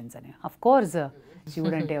సెలబ్రేషన్స్ అని. అఫ్ కోర్స్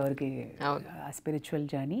శివుడు అంటే ఎవరికి spiritual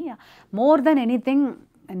journey. More than anything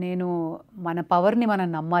నేను మన పవర్ని మనం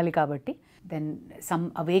నమ్మాలి కాబట్టి దెన్ సమ్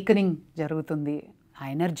అవేకనింగ్ జరుగుతుంది, ఆ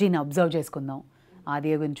ఎనర్జీని అబ్జర్వ్ చేసుకుందాం,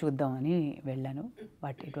 ఆదియోగిని చూద్దాం అని వెళ్ళాను.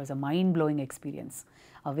 But it was a mind blowing experience.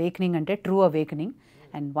 Awakening అంటే true awakening.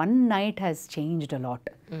 And one night has changed a lot.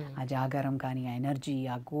 ఆ జాగారం కానీ, ఆ ఎనర్జీ,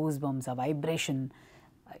 ఆ గూస్ బంప్స్, ఆ vibration,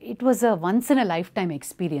 it was a once in a life time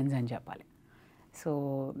experience అని చెప్పాలి. సో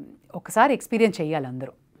ఒకసారి ఎక్స్పీరియన్స్ చేయాలి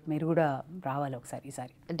అందరూ, మీరు కూడా రావాలి ఒకసారి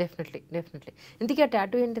ఈసారి. Definitely definitely. ఇంతకీ ఆ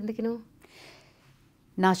టాటూ ఏంటి? ఎందుకు నువ్వు?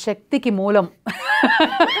 నా శక్తికి మూలం.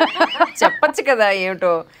 చెప్పచ్చు కదా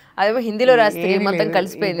ఏమిటో, అదేమో హిందీలో రాస్తే మొత్తం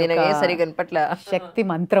కలిసిపోయింది, నాకు ఏ సరిగా కనపట్ల. శక్తి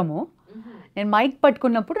మంత్రము. నేను మైక్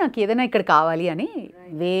పట్టుకున్నప్పుడు నాకు ఏదైనా ఇక్కడ కావాలి అని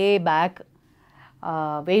వే బ్యాక్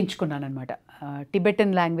వేయించుకున్నాను అనమాట.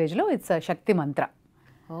 టిబెటన్ లాంగ్వేజ్లో it's Shakti Mantra.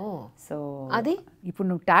 Oh, so అది ఇప్పుడు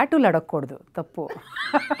నువ్వు టాటూలు అడగకూడదు, తప్పు.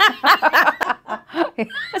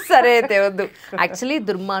 సరే అయితే వద్దు. యాక్చువల్లీ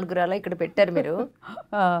దుర్మార్గురాల ఇక్కడ పెట్టారు మీరు.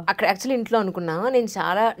 అక్కడ యాక్చువల్లీ ఇంట్లో అనుకున్నా, నేను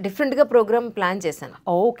చాలా డిఫరెంట్గా ప్రోగ్రామ్ ప్లాన్ చేశాను.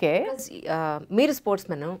 ఓకే, మీరు స్పోర్ట్స్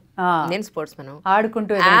మెన్, నేను స్పోర్ట్స్ మెన్,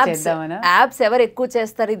 ఆడుకుంటూ యాప్స్ ఎవరు ఎక్కువ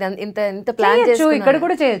చేస్తారు, ఇది ఇంత ఇంత ప్లాన్ చేసి ఇక్కడ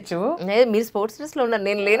కూడా చేయొచ్చు. మీరు స్పోర్ట్స్ డ్రెస్ లో ఉన్నారు,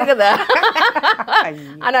 నేను లేను కదా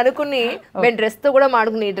అని అనుకుని మేము డ్రెస్ తో కూడా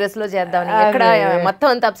మాడుకుని ఈ డ్రెస్ లో చేద్దామని ఎక్కడ మొత్తం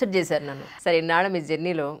అంతా అప్సెట్ చేశారు నన్ను. సరే ఇన్నాళ్ళ మీ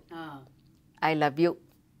జర్నీలో ఐ లవ్ యూ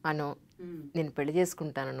అను, నేను పెళ్లి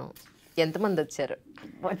చేసుకుంటాను ఎంతమంది వచ్చారు?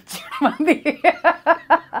 మంది,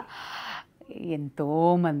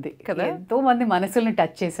 ఎంతోమంది మనసుల్ని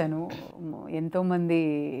టచ్ చేశాను, ఎంతోమంది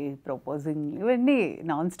ప్రపోజింగ్, ఇవన్నీ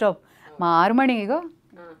నాన్ స్టాప్. మా ఆరుమణి ఇగో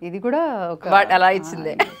ఇది కూడా ఒక అలా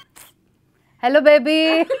ఇచ్చింది, హలో బేబీ,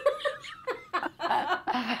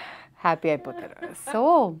 హ్యాపీ అయిపోతారు. So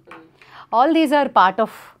all these are part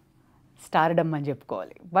of stardom అని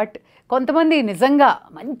చెప్పుకోవాలి. బట్ కొంతమంది నిజంగా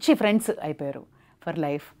మంచి ఫ్రెండ్స్ అయిపోయారు ఫర్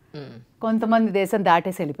లైఫ్, కొంతమంది దేశం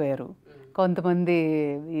దాటేసి వెళ్ళిపోయారు, కొంతమంది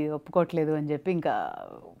ఒప్పుకోవట్లేదు అని చెప్పి ఇంకా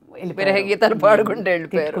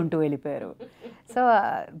తిట్టుకుంటూ వెళ్ళిపోయారు. సో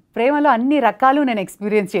ప్రేమలో అన్ని రకాలు నేను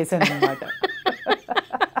ఎక్స్పీరియన్స్ చేశాను అనమాట.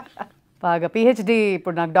 బాగా పిహెచ్డి,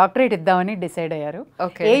 ఇప్పుడు నాకు డాక్టరేట్ ఇద్దామని డిసైడ్ అయ్యారు.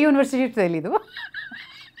 ఏ యూనివర్సిటీ తెలీదు,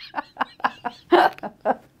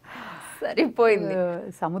 సరిపోయింది.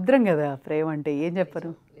 సముద్రం కదా ప్రేమ అంటే, ఏం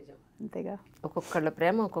చెప్పరు, అంతేగా. ఒక్కొక్కళ్ళ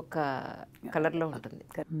ప్రేమ ఒక్కొక్క కలర్లో ఉంటుంది.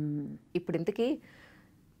 ఇప్పుడు ఇంతకీ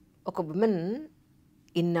ఒక ఉమెన్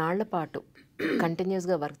ఇన్నాళ్ల పాటు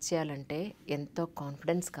కంటిన్యూస్గా వర్క్ చేయాలంటే ఎంతో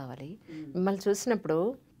కాన్ఫిడెన్స్ కావాలి. మిమ్మల్ని చూసినప్పుడు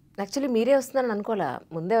యాక్చువల్లీ మీరే వస్తున్నారని అనుకోలే,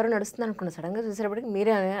 ముందే ఎవరో నడుస్తున్నారు అనుకున్నా, సడన్గా చూసేటప్పటికి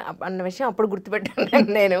మీరే అన్న విషయం అప్పుడు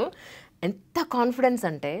గుర్తుపెట్టాను నేను. ఎంత కాన్ఫిడెన్స్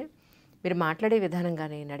అంటే మీరు మాట్లాడే విధానం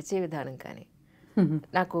కానీ నడిచే విధానం కానీ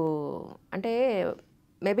నాకు అంటే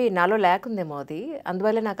మేబీ నాలో లేకుందేమో అది,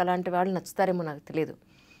 అందువల్ల నాకు అలాంటి వాళ్ళు నచ్చుతారేమో నాకు తెలియదు.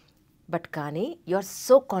 బట్ కానీ you are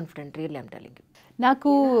so confident, really I'm telling you.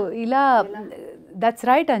 నాకు ఇలా దట్స్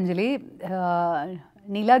రైట్ అంజలి,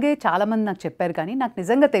 నీలాగే చాలామంది నాకు చెప్పారు, కానీ నాకు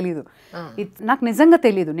నిజంగా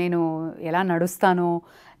తెలీదు నేను ఎలా నడుస్తానో,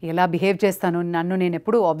 ఎలా బిహేవ్ చేస్తానో, నన్ను నేను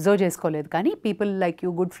ఎప్పుడూ అబ్జర్వ్ చేసుకోలేదు. కానీ people like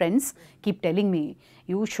you, good friends, keep telling me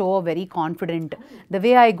you show very confident. The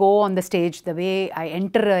way I go on the stage, the way I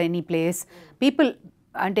enter any place, people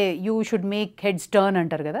అంటే you should make heads turn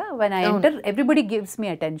అంటారు కదా, when I enter everybody gives me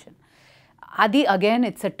attention. అది again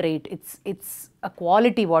it's a trait, it's a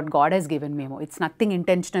quality what God Hess given మేము. It's nothing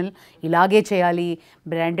intentional, ఇలాగే చేయాలి,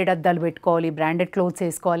 branded అద్దాలు పెట్టుకోవాలి, branded clothes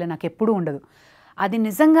వేసుకోవాలి, నాకు ఎప్పుడూ ఉండదు. అది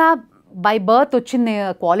నిజంగా బై బర్త్ వచ్చిన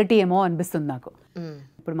క్వాలిటీ ఏమో అనిపిస్తుంది నాకు.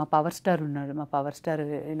 ఇప్పుడు మా పవర్ స్టార్ ఉన్నారు, మా పవర్ స్టార్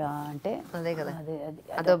ఇలా అంటే అదే కదా,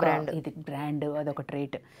 అదో బ్రాండ్, ఇది బ్రాండ్, అదొక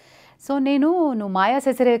ట్రైట్. సో నువ్వు మాయా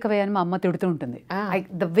శశిరేఖవే అని మా అమ్మ తిడుతూ ఉంటుంది.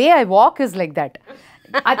 The way I walk is like that.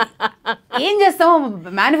 ఏం చేస్తామో,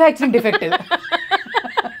 మ్యానుఫ్యాక్చరింగ్ డిఫెక్ట్.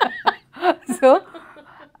 సో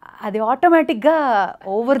అది ఆటోమేటిక్గా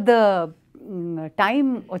ఓవర్ ద టైం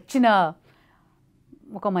వచ్చిన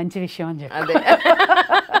ఒక మంచి విషయం అని చెప్పి.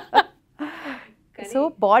 So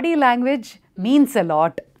body language means a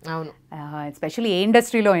lot, especially ఏ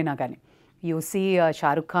ఇండస్ట్రీలో అయినా కానీ. You see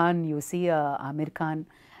Shahrukh Khan, you see Aamir Khan,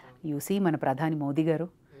 you see మన ప్రధాని మోదీ గారు.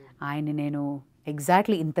 ఆయన్ని నేను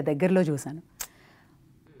ఎగ్జాక్ట్లీ ఇంత దగ్గరలో చూశాను.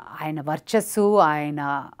 ఆయన వర్చస్సు,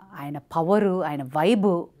 ఆయన పవరు, ఆయన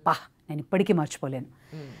వైబు, నేను ఇప్పటికీ మర్చిపోలేను.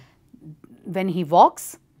 When he walks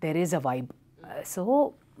there is a vibe. So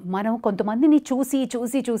మనం కొంతమందిని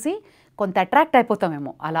చూసి కొంత అట్రాక్ట్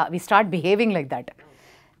అయిపోతామేమో, అలా we start behaving like that.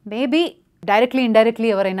 Maybe directly indirectly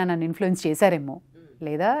ఎవరైనా నన్ను ఇన్ఫ్లుయెన్స్ చేశారేమో,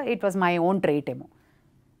 లేదా it was my own trait ఏమో.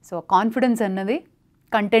 సో కాన్ఫిడెన్స్ అన్నది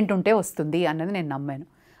కంటెంట్ ఉంటే వస్తుంది అన్నది నేను నమ్మాను.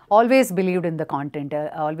 Always believed in the content,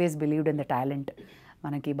 always believed in the talent.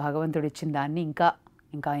 మనకి భగవంతుడు ఇచ్చిన దాన్ని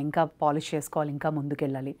ఇంకా పాలిష్ చేసుకోవాలి, ఇంకా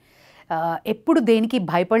ముందుకెళ్ళాలి. ఎప్పుడు దేనికి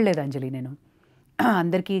భయపడలేదు అంజలి నేను.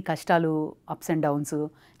 అందరికీ కష్టాలు, అప్స్ అండ్ డౌన్స్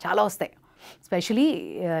చాలా వస్తాయి. స్పెషలీ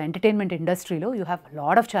ఎంటర్టైన్మెంట్ ఇండస్ట్రీలో you have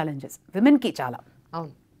lot of challenges, విమెన్కి చాలా.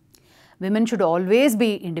 అవును, women should always be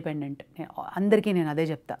independent. అందరికీ నేను అదే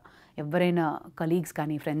చెప్తా. ఎవరైనా కలీగ్స్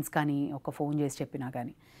కానీ ఫ్రెండ్స్ కానీ ఒక ఫోన్ చేసి చెప్పినా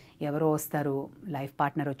కానీ, ఎవరో వస్తారు, లైఫ్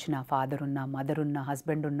పార్ట్నర్ వచ్చినా, ఫాదర్ ఉన్నా, మదర్ ఉన్నా,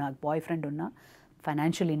 హస్బెండ్ ఉన్నా, బాయ్ ఫ్రెండ్ ఉన్నా,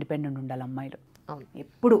 ఫైనాన్షియల్ ఇండిపెండెంట్ ఉండాలి అమ్మాయిలు.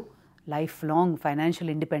 ఎప్పుడు life long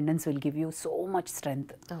financial independence will give you so much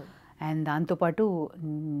strength. And దాంతోపాటు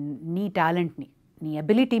నీ టాలెంట్ని, నీ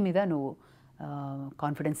అబిలిటీ మీద నువ్వు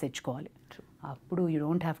కాన్ఫిడెన్స్ తెచ్చుకోవాలి. అప్పుడు you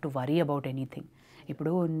don't have to worry about anything.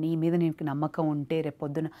 ఇప్పుడు నీ మీద నీకు నమ్మకం ఉంటే రేపు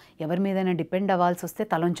పొద్దున ఎవరి మీదైనా డిపెండ్ అవ్వాల్సి వస్తే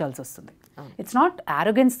తలొంచాల్సి వస్తుంది. ఇట్స్ నాట్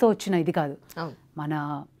ఆరోగెన్స్తో వచ్చిన ఇది కాదు.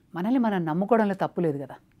 మనల్ని మనం నమ్ముకోవడంలో తప్పు లేదు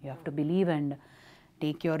కదా. You have to believe and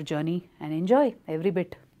take your journey and enjoy every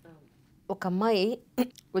bit. ఒక అమ్మాయి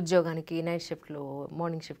ఉద్యోగానికి నైట్ షిఫ్ట్లు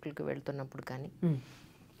మార్నింగ్ షిఫ్ట్లకు వెళ్తున్నప్పుడు కానీ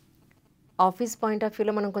ఆఫీస్ పాయింట్ ఆఫ్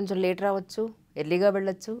వ్యూలో మనం కొంచెం లేట్ రావచ్చు, ఎర్లీగా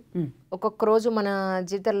వెళ్ళొచ్చు. ఒక్కొక్క రోజు మన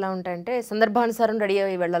జీవితాలు ఎలా ఉంటాయంటే సందర్భానుసారం రెడీ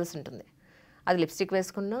అయ్యి వెళ్ళాల్సి ఉంటుంది. అది లిప్స్టిక్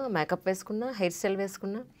వేసుకున్నా, మేకప్ వేసుకున్నా, హెయిర్ స్టైల్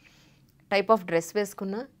వేసుకున్నా, టైప్ ఆఫ్ డ్రెస్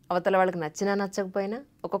వేసుకున్నా, అవతల వాళ్ళకి నచ్చినా నచ్చకపోయినా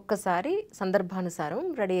ఒక్కొక్కసారి సందర్భానుసారం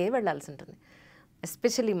రెడీ అయ్యి వెళ్ళాల్సి ఉంటుంది.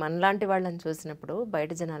 ఎస్పెషల్లీ మనలాంటి వాళ్ళని చూసినప్పుడు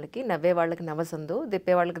బయట జనాలకి నవ్వే వాళ్ళకి నవ్వసందు,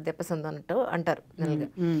 దిప్పే వాళ్ళకి దిప్పసందు అన్నట్టు అంటారు నెలగా.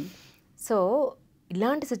 సో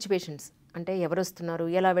ఇలాంటి సిచ్యువేషన్స్ అంటే ఎవరు వస్తున్నారు,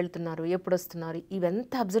 ఎలా వెళ్తున్నారు, ఎప్పుడు వస్తున్నారు,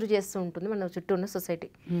 ఇవంతా అబ్జర్వ్ చేస్తూ ఉంటుంది మన చుట్టూ ఉన్న సొసైటీ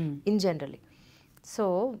ఇన్ జనరలీ. సో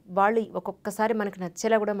వాళ్ళు ఒక్కొక్కసారి మనకు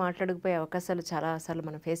నచ్చేలా కూడా మాట్లాడకపోయే అవకాశాలు చాలాసార్లు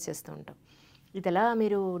మనం ఫేస్ చేస్తూ ఉంటాం. ఇది ఎలా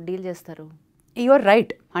మీరు డీల్ చేస్తారు? You are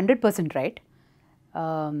right, 100% right.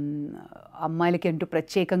 అమ్మాయిలకి అంటూ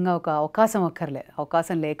ప్రత్యేకంగా ఒక అవకాశం అక్కర్లే.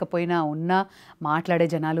 అవకాశం లేకపోయినా ఉన్నా మాట్లాడే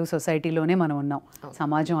జనాలు సొసైటీలోనే మనం ఉన్నాం.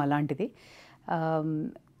 సమాజం అలాంటిది.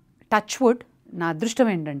 టచ్ వుడ్, నా అదృష్టం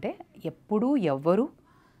ఏంటంటే ఎప్పుడూ ఎవ్వరూ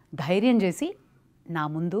ధైర్యం చేసి నా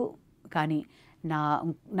ముందు కానీ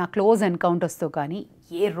నా క్లోజ్ ఎన్కౌంటర్స్తో కానీ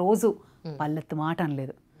ఏ రోజు పల్లెత్తు మాట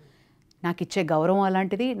అనలేదు. నాకు ఇచ్చే గౌరవం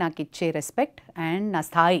అలాంటిది, నాకు ఇచ్చే రెస్పెక్ట్ అండ్ నా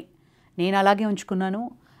స్థాయి నేను అలాగే ఉంచుకున్నాను.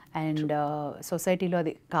 అండ్ సొసైటీలో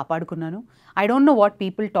అది కాపాడుకున్నాను. I don't know what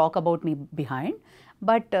people talk about me behind,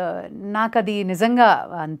 but నాకు అది నిజంగా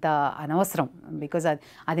అంత అనవసరం. బికాజ్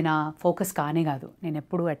అది నా ఫోకస్ కానే కాదు. నేను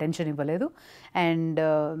ఎప్పుడూ అటెన్షన్ ఇవ్వలేదు. అండ్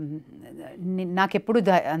నాకెప్పుడు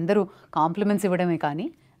అందరూ కాంప్లిమెంట్స్ ఇవ్వడమే కానీ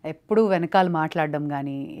ఎప్పుడూ వెనకాల మాట్లాడడం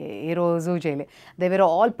కానీ ఏ రోజు చేయలే. They were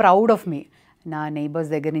all proud of మీ. నా నైబర్స్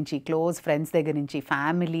దగ్గర నుంచి, క్లోజ్ ఫ్రెండ్స్ దగ్గర నుంచి,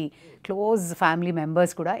 క్లోజ్ ఫ్యామిలీ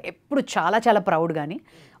మెంబర్స్ కూడా ఎప్పుడు చాలా చాలా ప్రౌడ్. కానీ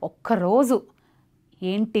ఒక్కరోజు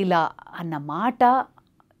ఏంటిలా అన్న మాట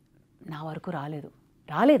నా వరకు రాలేదు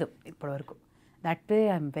ఇప్పటివరకు. That way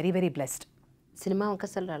I'm very very blessed. Cinema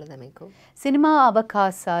అవకాశాలు రాలేదా మీకు? సినిమా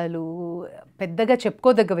అవకాశాలు పెద్దగా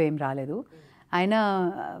చెప్పుకోదగ్గవి ఏం రాలేదు. అయినా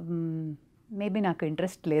మేబీ నాకు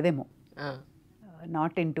ఇంట్రెస్ట్ లేదేమో.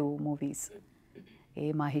 Not in to movies. ఏ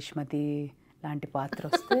మాహిష్మతి లాంటి పాత్ర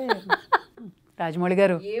వస్తే రాజమౌళి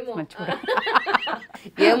గారు మర్చిపోరా.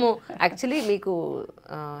 ఏమో యాక్చువల్లీ మీకు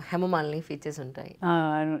హేమమాలిని ఫీచర్స్ ఉంటాయి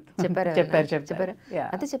చెప్పారా?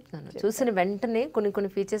 అదే చెప్తున్నాను. చూసిన వెంటనే కొన్ని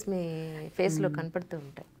ఫీచర్స్ మీ ఫేస్లో కనపడుతూ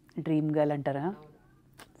ఉంటాయి. డ్రీమ్ గర్ల్ అంటారా?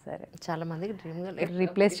 సరే, చాలా మందికి డ్రీమ్ గర్ల్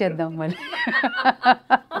రీప్లేస్ చేద్దాం మళ్ళీ.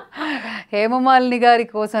 హేమమాలిని గారి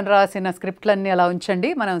కోసం రాసిన స్క్రిప్ట్లన్నీ అలా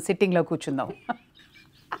ఉంచండి, మనం సిట్టింగ్లో కూర్చుందాం.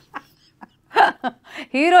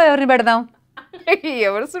 హీరో ఎవరిని పెడదాం?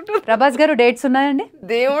 ఎవరు చుట్టూ? ప్రభాస్ గారు డేట్స్ ఉన్నాయండి?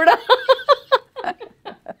 దేవుడా.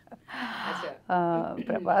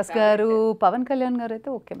 ప్రభాస్ గారు, పవన్ కళ్యాణ్ గారు అయితే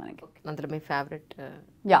ఓకే మనకి. అందులో మీ ఫేవరెట్?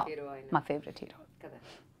 యా, మా ఫేవరెట్ హీరో.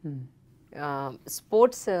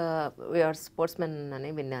 స్పోర్ట్స్ మెన్ అని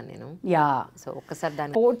విన్నాను నేను. యా, సో ఒక్కసారి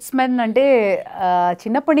దాని స్పోర్ట్స్ మెన్ అంటే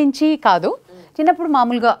చిన్నప్పటి నుంచి కాదు. చిన్నప్పుడు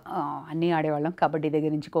మామూలుగా అన్నీ ఆడేవాళ్ళం. కబడ్డీ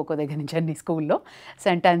దగ్గర నుంచి, ఖోఖో దగ్గర నుంచి అన్ని స్కూల్లో,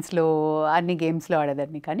 సెంటాన్స్లో అన్ని గేమ్స్లో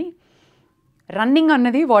ఆడేదాన్ని. కానీ రన్నింగ్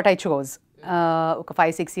అన్నది వాట్ ఐ చోజ్. ఒక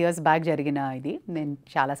 5-6 years బ్యాక్ జరిగిన ఇది. నేను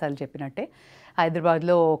చాలాసార్లు చెప్పినట్టే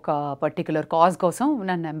హైదరాబాద్లో ఒక పర్టికులర్ కాజ్ కోసం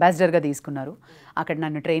నన్ను అంబాసిడర్గా తీసుకున్నారు. అక్కడ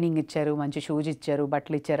నన్ను ట్రైనింగ్ ఇచ్చారు, మంచి షూస్ ఇచ్చారు,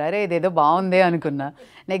 బట్టలు ఇచ్చారు. అరే ఇదేదో బాగుందే అనుకున్నా.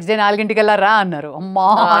 నెక్స్ట్ డే 4 రా అన్నారు. అమ్మా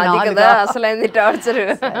అసలైంది టార్చర్.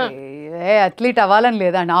 అథ్లీట్ అవ్వాలని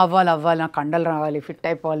లేదా, అవ్వాలి, నాకు కండలు రావాలి, ఫిట్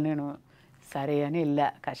అయిపోవాలి నేను. సరే అని వెళ్ళా,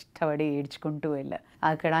 కష్టపడి ఏడ్చుకుంటూ వెళ్ళా.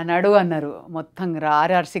 అక్కడ నడు అన్నారు. మొత్తం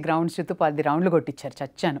RRC గ్రౌండ్స్ చుట్టూ 10 రౌండ్లు కొట్టించారు.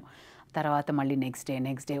 చచ్చాను. తర్వాత మళ్ళీ నెక్స్ట్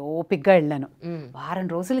డే ఓపిక్గా వెళ్ళాను. వారం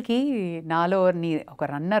రోజులకి నాలో ఒక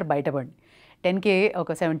రన్నర్ బయటపడి 10K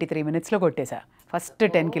ఒక 73 minutesలో కొట్టేశా ఫస్ట్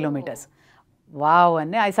 10 kilometers. వావ్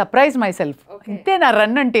అని ఐ సర్ప్రైజ్ మై సెల్ఫ్. ఇంతే నా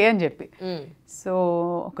రన్ అంటే అని చెప్పి. సో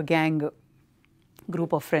ఒక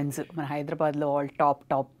గ్రూప్ ఆఫ్ ఫ్రెండ్స్ మన హైదరాబాద్లో ఆల్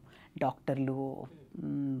టాప్ డాక్టర్లు,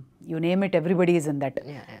 you name it, everybody is in that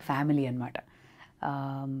family అనమాట.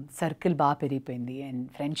 సర్కిల్ బాగా పెరిగిపోయింది అండ్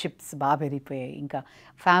ఫ్రెండ్షిప్స్ బాగా పెరిగిపోయాయి. ఇంకా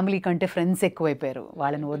ఫ్యామిలీ కంటే ఫ్రెండ్స్ ఎక్కువైపోయారు.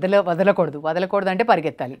 వాళ్ళని వదలకూడదు అంటే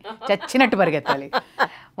పరిగెత్తాలి, చచ్చినట్టు పరిగెత్తాలి.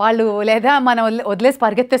 వాళ్ళు లేదా మనం వదిలేసి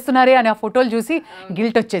పరిగెత్తేస్తున్నారే అని ఆ ఫోటోలు చూసి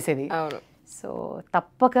గిల్ట్ వచ్చేసేది. సో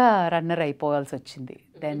తప్పక రన్నర్ అయిపోవాల్సి వచ్చింది.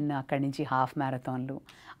 దెన్ అక్కడి నుంచి హాఫ్ మ్యారథాన్లు,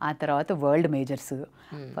 ఆ తర్వాత వరల్డ్ మేజర్స్.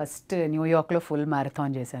 ఫస్ట్ న్యూయార్క్లో ఫుల్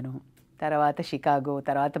మ్యారథాన్ చేశాను, తర్వాత షికాగో,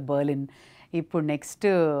 తర్వాత బర్లిన్. ఇప్పుడు నెక్స్ట్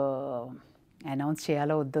అనౌన్స్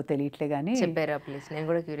చేయాలో వద్దో తెలియట్లే కానీ చెప్పారా ప్లీజ్, నేను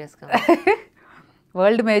కూడా క్యూరియస్గా.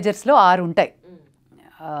 వరల్డ్ మేజర్స్లో 6 ఉంటాయి.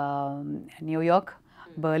 New York,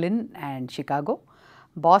 Berlin and Chicago,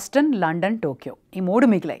 Boston, London, Tokyo. ఈ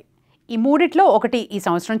 3 మిగిలాయి. ఈ 3లో ఒకటి ఈ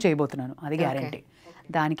సంవత్సరం చేయబోతున్నాను, అది గ్యారంటీ.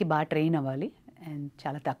 దానికి బాగా ట్రైన్ అవ్వాలి. అండ్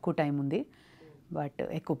చాలా తక్కువ టైం ఉంది, బట్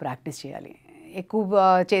ఎక్కువ ప్రాక్టీస్ చేయాలి. ఎక్కువ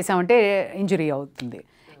చేసామంటే ఇంజురీ అవుతుంది.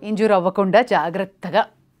 ఇంజురీ అవ్వకుండా జాగ్రత్తగా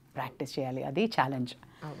ప్రాక్టీస్ చేయాలి, అది ఛాలెంజ్.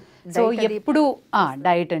 సో ఎప్పుడు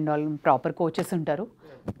diet and all proper coaches ఉంటారు.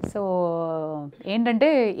 సో ఏంటంటే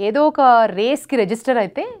ఏదో ఒక రేస్కి రిజిస్టర్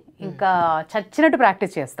అయితే ఇంకా చచ్చినట్టు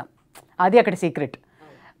ప్రాక్టీస్ చేస్తాం, అది అక్కడ సీక్రెట్.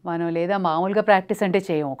 మనం లేదా మామూలుగా ప్రాక్టీస్ అంటే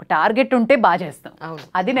చేయం, ఒక టార్గెట్ ఉంటే బాగా చేస్తాం,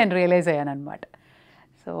 అది నేను రియలైజ్ అయ్యాను అనమాట.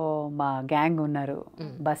 సో మా గ్యాంగ్ ఉన్నారు,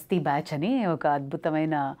 బస్తీ బ్యాచ్ అని, ఒక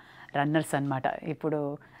అద్భుతమైన రన్నర్స్ అనమాట. ఇప్పుడు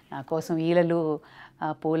నా కోసం ఈలలు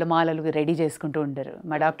పూలమాలలు రెడీ చేసుకుంటూ ఉంటారు.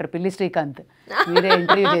 మా డాక్టర్ పిల్లి శ్రీకాంత్ మీరే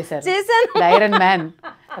ఇంటర్వ్యూ చేశారు, ఐరన్ మ్యాన్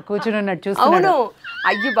కూర్చుని ఉన్నట్టు చూస్తున్నాను.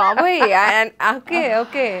 అయ్యి బాబోయ్, ఓకే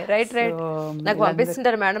ఓకే, రైట్ రైట్. నాకు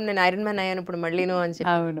పంపిస్తుంటారు మేడం, నేను ఐరన్ మ్యాన్ అయ్యాను ఇప్పుడు మళ్ళీను అని చెప్పి.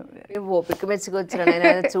 అవును, ఓపిక మెచ్చుకు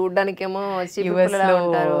వచ్చాను. చూడడానికేమో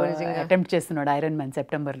అటెంప్ట్ చేస్తున్నాడు ఐరన్ మ్యాన్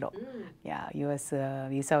సెప్టెంబర్లో. యుఎస్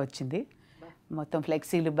వీసా వచ్చింది, మొత్తం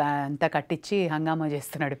ఫ్లెక్సీలు అంతా కట్టించి హంగామా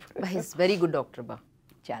చేస్తున్నాడు ఇప్పుడు. వెరీ గుడ్ డాక్టర్ బా,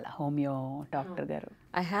 చాలా హోమియో డాక్టర్ గారు.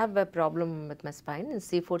 I have a problem with my spine,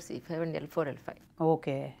 C4 C5 and L4 L5.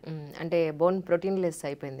 Okay, అంటే బోన్ ప్రోటీన్ లెస్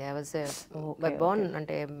అయిపోయింది. ఐ వాజ్ బోన్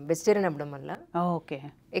అంటే వెజిటేరియన్ అవ్వడం వల్ల. ఓకే,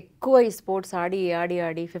 ఎక్కువ ఈ స్పోర్ట్స్ ఆడి ఆడి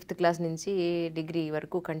ఆడి 5th క్లాస్ నుంచి డిగ్రీ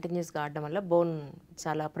వరకు కంటిన్యూస్గా ఆడడం వల్ల బోన్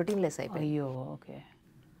చాలా ప్రోటీన్ లెస్ అయిపోయింది. అయ్యో, ఓకే.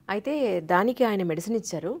 అయితే దానికి ఆయన మెడిసిన్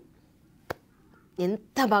ఇచ్చారు,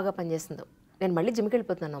 ఎంత బాగా పనిచేస్తుందో. నేను మళ్ళీ జిమ్కి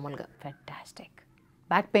వెళ్ళిపోతున్నాను నార్మల్గా. ఫ్యాంటాస్టిక్.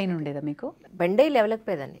 బ్యాక్ పెయిన్ ఉండేదా మీకు? బెండే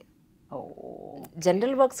లేవలేకపోయేదాన్ని,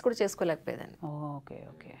 జనరల్ వర్క్స్ కూడా చేసుకోలేకపోయేదాన్ని. ఓకే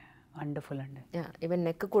ఓకే, వండర్ఫుల్ అండి. ఈవెన్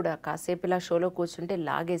నెక్ కూడా కాసేపు ఇలా షోలో కూర్చుంటే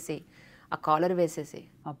లాగేసి ఆ కాలర్ వేసేసి.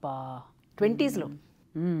 అబ్బా, 20sలో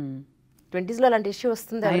అలాంటి ఇష్యూ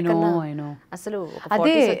వస్తుంది అసలు.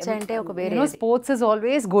 అదే వచ్చాయంటే ఒక వేరే. Sports is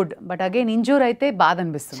always good, but again injure అయితే బాధ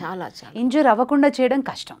అనిపిస్తుంది. చాలా చాలా ఇంజూర్ అవ్వకుండా చేయడం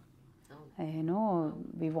కష్టం.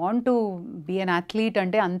 We want to be an athlete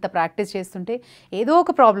అంటే అంత ప్రాక్టీస్ చేస్తుంటే ఏదో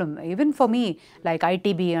ఒక problem. Even for me like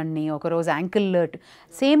ITB అని, ఒకరోజు ankle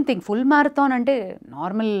same thing. Full marathon అంటే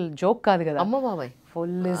నార్మల్ జోక్ కాదు కదా. అమ్మ బాబాయ్,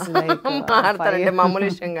 ఫుల్ ఇస్ లైక్ మామూలు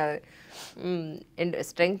విషయం కాదు.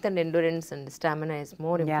 Strength and endurance and stamina is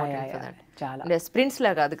more important for that. చాలా స్ప్రింట్స్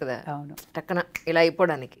లా కాదు కదా. అవును, టక్కన ఇలా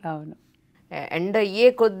అయిపోవడానికి. అవును, ఎండ్ అయ్యే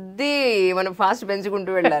కొద్దీ మనం ఫాస్ట్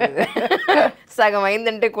పెంచుకుంటూ వెళ్ళాలి. సగం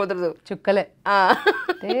అయిందంటే కుదరదు, చుక్కలే.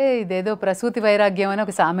 ఇదేదో ప్రసూతి వైరాగ్యం అని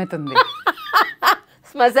ఒక సామెత ఉంది,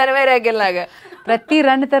 శ్మశాన వైరాగ్యం లాగా. ప్రతి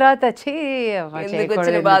రన్ తర్వాత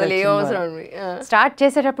స్టార్ట్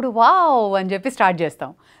చేసేటప్పుడు వావ్ అని చెప్పి స్టార్ట్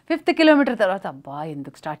చేస్తాం. 5th కిలోమీటర్ తర్వాత అబ్బా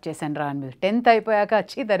ఎందుకు స్టార్ట్ చేశాను రా అని. 10th అయిపోయాక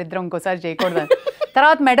వచ్చి దరిద్రం ఇంకోసారి చేయకూడదు.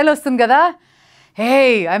 తర్వాత మెడల్ వస్తుంది కదా, hey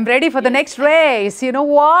I'm ready for the next race, you know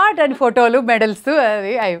what అని ఫోటోలు, మెడల్స్.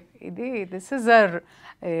 అది ఇది దిస్ ఇస్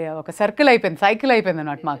ఒక సర్కిల్ అయిపోయింది, సైకిల్ అయిపోయింది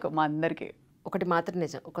అన్నమాట మాకు, మా అందరికీ. ఒకటి మాత్రం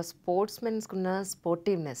నిజం, ఒక స్పోర్ట్స్మెన్స్కున్న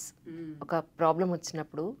స్పోర్టివ్నెస్, ఒక ప్రాబ్లం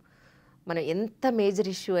వచ్చినప్పుడు మనం ఎంత మేజర్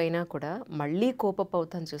ఇష్యూ అయినా కూడా మళ్ళీ కోపప్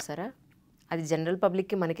అవుతాం చూసారా, అది జనరల్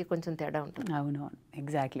పబ్లిక్కి మనకి కొంచెం తేడా ఉంటుంది. అవునవును,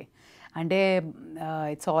 ఎగ్జాక్ట్లీ. అంటే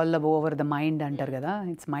it's all over the mind అంటారు కదా,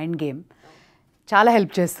 ఇట్స్ మైండ్ గేమ్. చాలా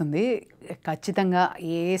హెల్ప్ చేస్తుంది ఖచ్చితంగా.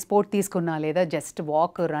 ఏ స్పోర్ట్ తీసుకున్నా లేదా జస్ట్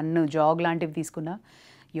వాక్, రన్, జాగ్ లాంటివి తీసుకున్నా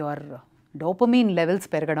యువర్ డోపమీన్ లెవెల్స్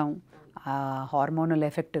పెరగడం, హార్మోనల్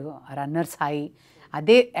ఎఫెక్ట్, రన్నర్స్ హై,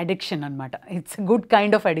 అదే అడిక్షన్ అనమాట. It's good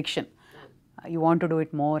kind of addiction. You want to do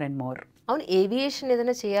it more and more. అవును, ఏవియేషన్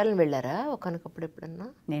ఏదైనా చేయాలని వెళ్ళారా ఒకనొకప్పుడు ఎప్పుడన్నా?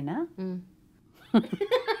 నేనా?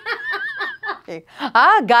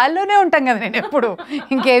 గాల్లోనే ఉంటాం కదా నేను ఎప్పుడు,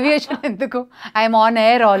 ఇంక ఏవియేషన్ ఎందుకు? I'm on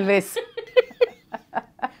air always.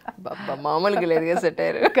 మామూలుగా లేదు సెట్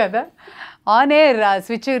అయ్యారు కదా. ఆన్ ఎయిర్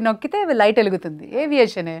స్విచ్ నొక్కితే లైట్ వెలుగుతుంది.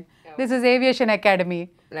 ఏవియేషనే, this is aviation academy.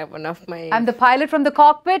 I'm the pilot from the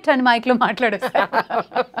cockpit అని మైక్లో మాట్లాడేస్తా.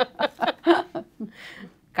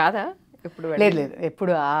 కాదా? ఇప్పుడు లేదు లేదు,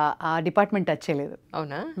 ఎప్పుడు ఆ డిపార్ట్మెంట్ టచ్ చేయలేదు.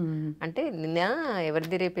 అవునా? అంటే నిన్న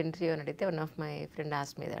ఎవరిది రేపు ఇంటర్వ్యూ అని అడిగితే one of my friend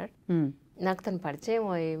asked me that. నాకు తను పరిచయం,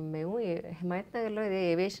 మేము హిమాయత్ నగర్లో ఇదే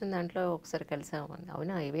ఏవియేషన్ దాంట్లో ఒకసారి కలిసాము.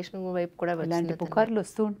 అవునా, ఏవియేషన్ వైపు కూడా ఇలాంటి పుకార్లు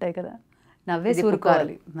వస్తూ ఉంటాయి కదా, నవ్వే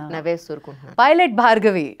సూరుకోవాలి. నవ్వే సూరుకుంటున్నాను. పైలట్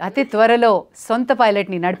భార్గవి అతి త్వరలో సొంత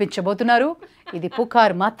పైలట్ని నడిపించబోతున్నారు. ఇది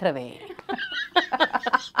పుకార్ మాత్రమే.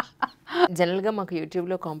 జనరల్గా మాకు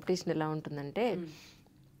యూట్యూబ్లో కాంపిటీషన్ ఎలా ఉంటుందంటే,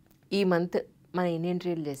 ఈ మంత్ మనం ఎన్ని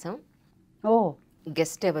ఇంటర్వ్యూలు చేసాం,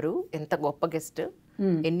 గెస్ట్ ఎవరు, ఎంత గొప్ప గెస్ట్,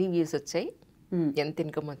 ఎన్ని వ్యూస్ వచ్చాయి, ఎంత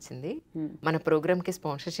ఇన్కమ్ వచ్చింది, మన ప్రోగ్రామ్కి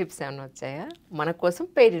స్పాన్సర్షిప్స్ ఏమైనా వచ్చాయా, మన కోసం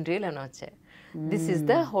పెయిడ్ ఇంటర్వ్యూలు ఏమైనా వచ్చాయా. This is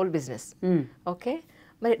the whole business. Okay,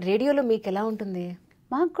 మరి రేడియోలో మీకు ఎలా ఉంటుంది?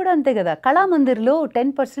 మాకు కూడా అంతే కదా. కళామందిర్లో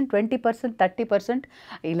 10%, 20%, 30%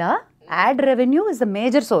 ఇలా add revenue is the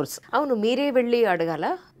major source. అవును, మీరే వెళ్ళి అడగాల?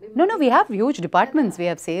 No, we have huge departments. We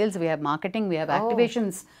have sales, we have marketing, we have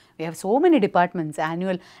activations. We have so many departments.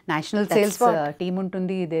 Annual national sales team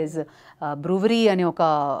untundi. There's brewery and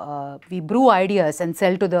we brew ideas and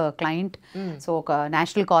sell to the client. So oka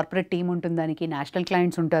national corporate team untundi, daniki national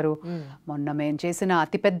clients untaru. Monna men chesina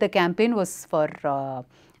ati pedda campaign was for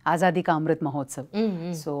Azadi కా Amrit Mahotsav.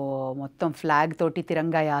 So మొత్తం flag తోటి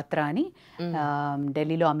తిరంగా యాత్ర అని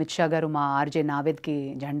ఢిల్లీలో అమిత్ షా గారు మా RJ నావేద్కి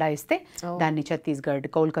జెండా ఇస్తే దాన్ని ఛత్తీస్గఢ్,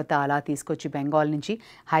 కోల్కతా అలా తీసుకొచ్చి బెంగాల్ నుంచి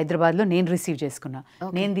హైదరాబాద్లో నేను రిసీవ్ చేసుకున్నా.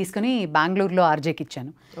 నేను తీసుకుని బెంగళూరులో ఆర్జేకి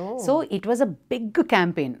ఇచ్చాను. So it was a big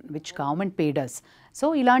campaign which government paid us. So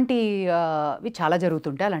ఇలాంటివి చాలా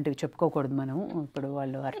జరుగుతుంటాయి. అలాంటివి చెప్పుకోకూడదు మనం, ఇప్పుడు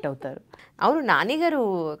వాళ్ళు హర్ట్ అవుతారు. అవును, నాని గారు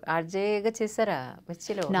ఆర్జేగా చేశారా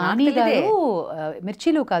మిర్చిలో? నాని గారు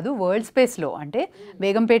మిర్చిలో కాదు, వరల్డ్ స్పేస్లో, అంటే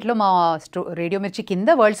బేగంపేటలో మా రేడియో మిర్చి కింద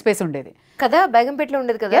వరల్డ్ స్పేస్ ఉండేది కదా, బేగంపేటలో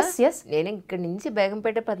ఉండేది కదా. నేను ఇక్కడి నుంచి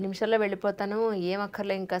బేగంపేట 10 నిమిషాల్లో వెళ్ళిపోతాను, ఏం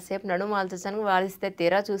అక్కర్లే, ఇంకాసేపు నడుము వాల్చాను, వాలిస్తే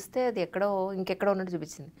తీరా చూస్తే అది ఇంకెక్కడో ఉన్నట్టు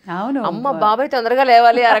చూపించింది. అవును, అమ్మ బాబాయ్ తొందరగా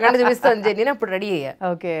లేవాలి, అరగంట చూపిస్తాను, నేను అప్పుడు రెడీ అయ్యా.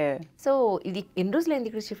 ఓకే. సో ఇది ఎన్ని రోజులు అయింది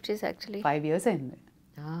ఇక్కడ షిఫ్ట్ చేసి? యాక్చువల్లీ 5 years అయింది,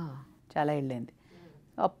 చాలా ఏళ్ళైంది.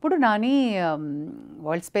 అప్పుడు నాని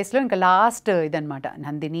వరల్డ్ స్పేస్లో ఇంకా లాస్ట్ ఇదనమాట.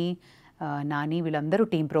 నందిని, నాని వీళ్ళందరూ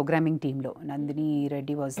ప్రోగ్రామింగ్ టీంలో. Nandini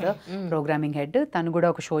Reddy was the programming head. తను కూడా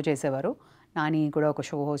ఒక షో చేసేవారు, నాని కూడా ఒక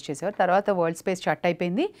షో హోస్ట్ చేసేవారు. తర్వాత వరల్డ్ స్పేస్ షట్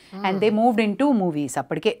అయిపోయింది and they moved in to movies.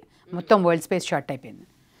 అప్పటికే మొత్తం వరల్డ్ స్పేస్ షట్ అయిపోయింది.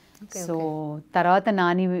 సో తర్వాత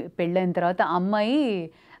నాని పెళ్ళైన తర్వాత అమ్మాయి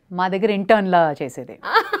మా దగ్గర ఇంటర్న్లా చేసేది.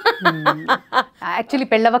 యాక్చువల్లీ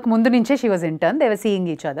పెళ్ళవక ముందు నుంచే she was intern, they were seeing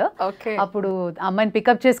each other. అప్పుడు అమ్మాయిని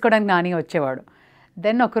పికప్ చేసుకోవడానికి నాని వచ్చేవాడు.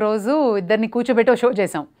 దెన్ ఒకరోజు ఇద్దరిని కూర్చోబెట్టి షో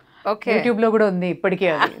చేసాం, యూట్యూబ్లో కూడా ఉంది ఇప్పటికీ,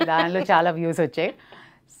 అది దానిలో చాలా వ్యూస్ వచ్చాయి.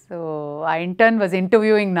 సో ఆ ఇంటర్న్ వాజ్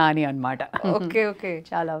ఇంటర్వ్యూయింగ్ నాని అనమాట. ఓకే ఓకే,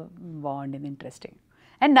 చాలా బాగుండింది, interesting.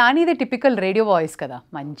 And నానిది typical radio voice కదా,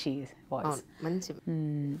 మంచి వాయిస్, మంచి.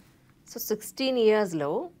 సో 16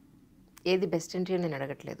 yearsలో ఏది బెస్ట్ ఇంటర్వ్యూ నేను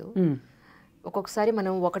అడగట్లేదు. ఒక్కొక్కసారి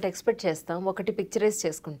మనం ఒకటి ఎక్స్పెక్ట్ చేస్తాం, ఒకటి పిక్చరైజ్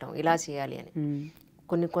చేసుకుంటాం ఇలా చేయాలి అని.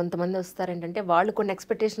 కొంతమంది వస్తారేంటంటే వాళ్ళు కొన్ని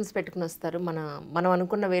ఎక్స్పెక్టేషన్స్ పెట్టుకుని వస్తారు, మనం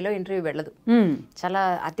అనుకున్న వేలో ఇంటర్వ్యూ వెళ్ళదు, చాలా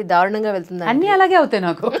అతి దారుణంగా వెళ్తుంది. అన్నీ అలాగే అవుతాయి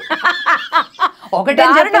నాకు, ఒకటే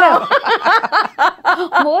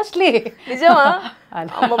మోస్ట్లీ. నిజమా?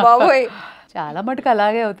 అమ్మ బాబోయ్, చాలా మటుకు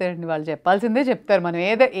అలాగే అవుతాయండి. వాళ్ళు చెప్పాల్సిందే చెప్తారు, మనం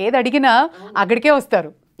ఏది అడిగినా అక్కడికే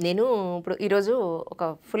వస్తారు. నేను ఇప్పుడు ఈరోజు ఒక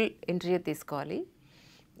ఫుల్ ఇంటర్వ్యూ తీసుకోవాలి,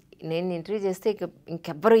 నేను ఇంటర్వ్యూ చేస్తే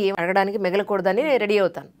ఇంకెవ్వరు ఏం అడగడానికి మిగలకూడదని రెడీ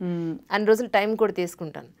అవుతాను. అన్ని రోజులు టైం కూడా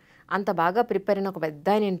తీసుకుంటాను. అంత బాగా ప్రిపేర్ అయిన ఒక పెద్ద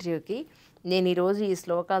ఆయన ఇంటర్వ్యూకి నేను ఈరోజు ఈ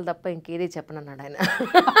శ్లోకాలు తప్ప ఇంకేది చెప్పనన్నాడు ఆయన.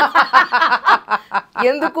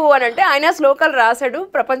 ఎందుకు అని అంటే ఆయన శ్లోకాలు రాశాడు,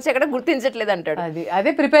 ప్రపంచం ఎక్కడ గుర్తించట్లేదు అంటాడు.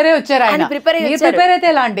 అదే ప్రిపేర్ అయ్యి వచ్చారు ఆయన. ప్రిపేర్ అయితే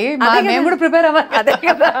ఎలాంటి మేము కూడా ప్రిపేర్ అవ్వాలి. అదే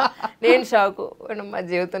కదా, నేను షాకు. మా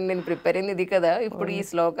జీవితం నేను ప్రిపేర్ అయింది ఇది కదా, ఇప్పుడు ఈ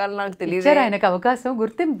శ్లోకాలు నాకు తెలియదు. ఆయనకు అవకాశం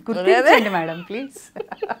గుర్తించండి మేడం ప్లీజ్.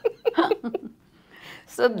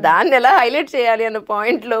 సో దాన్ని ఎలా హైలైట్ చేయాలి అన్న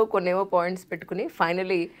పాయింట్లో కొన్నేవో పాయింట్స్ పెట్టుకుని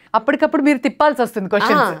ఫైనలీ అప్పటికప్పుడు మీరు తిప్పాల్సి వస్తుంది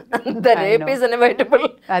questions. The rape is inevitable,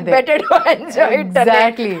 better to enjoy it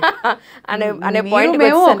exactly అనే పాయింట్.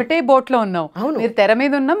 మేము ఒకటే బోట్ లో ఉన్నాం, మీరు తెర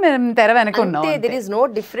మీద ఉన్నాం, మేము తెర వెనక ఉన్నాం. There is no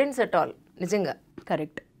difference at all. నిజంగా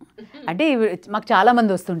కరెక్ట్. అంటే మాకు చాలా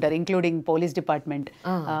మంది వస్తుంటారు, ఇంక్లూడింగ్ పోలీస్ డిపార్ట్మెంట్,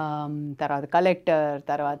 తర్వాత కలెక్టర్,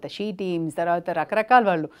 తర్వాత షీ టీమ్స్, తర్వాత రకరకాల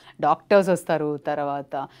వాళ్ళు, డాక్టర్స్ వస్తారు,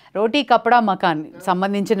 తర్వాత రోటీ కపడా మకాన్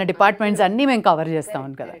సంబంధించిన డిపార్ట్మెంట్స్ అన్నీ మేము కవర్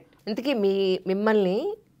చేస్తాం కదా. ఇంతకీ మిమ్మల్ని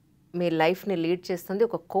మీ లైఫ్ని లీడ్ చేస్తుంది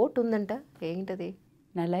ఒక కోట్ ఉందంట, ఏంటది?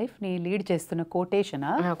 నా లైఫ్ని లీడ్ చేస్తున్న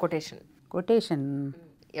కోటేషనా? కొటేషన్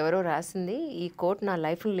ఎవరో రాసింది, ఈ కోట్ నా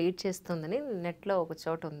లైఫ్ని లీడ్ చేస్తుందని నెట్లో ఒక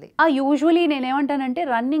చోట ఉంది. యూజువలీ నేనేమంటానంటే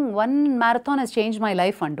running 1 marathon has change my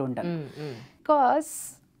life అంటూ ఉంటాను. బికాస్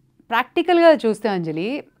ప్రాక్టికల్గా చూస్తే అంజలి,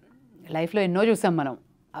 లైఫ్లో ఎన్నో చూసాం మనం,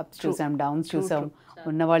 అప్స్ చూసాం, డౌన్స్ చూసాం,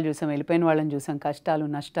 ఉన్నవాళ్ళు చూసాం, వెళ్ళిపోయిన వాళ్ళని చూసాం, కష్టాలు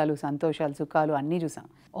నష్టాలు సంతోషాలు సుఖాలు అన్నీ చూసాం.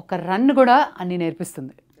 ఒక రన్ కూడా అన్నీ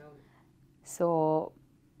నేర్పిస్తుంది. సో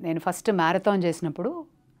నేను ఫస్ట్ మ్యారథాన్ చేసినప్పుడు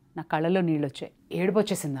నా కళ్ళలో నీళ్ళు వచ్చాయి, ఏడుపు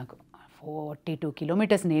వచ్చేసింది నాకు. 42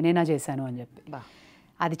 kilometers నేనేనా చేశాను అని చెప్పి.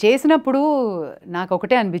 అది చేసినప్పుడు నాకు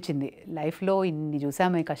ఒకటే అనిపించింది, లైఫ్లో ఇన్ని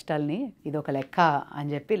చూసామే కష్టాలని, ఇది ఒక లెక్క అని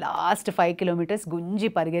చెప్పి లాస్ట్ 5 kilometers గుంజి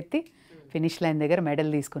పరిగెత్తి ఫినిష్ లైన్ దగ్గర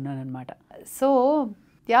మెడల్ తీసుకున్నాను అనమాట. So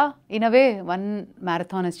yeah, in a way 1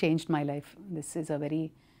 marathon has changed my life. This is a very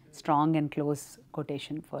strong and close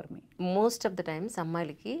quotation for me. Most of the times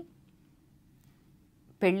అమ్మాయిలకి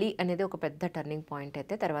పెళ్ళి అనేది ఒక పెద్ద టర్నింగ్ పాయింట్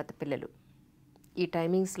అయితే తర్వాత పిల్లలు, ఈ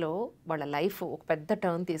టైమింగ్స్లో వాళ్ళ లైఫ్ ఒక పెద్ద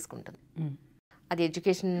టర్న్ తీసుకుంటుంది. అది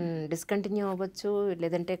ఎడ్యుకేషన్ డిస్కంటిన్యూ అవ్వచ్చు,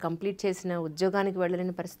 లేదంటే కంప్లీట్ చేసిన ఉద్యోగానికి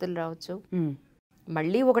వెళ్ళలేని పరిస్థితులు రావచ్చు,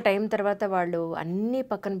 మళ్ళీ ఒక టైం తర్వాత వాళ్ళు అన్నీ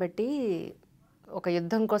పక్కన పెట్టి ఒక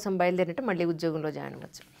యుద్ధం కోసం బయలుదేరినట్టు మళ్ళీ ఉద్యోగంలో జాయిన్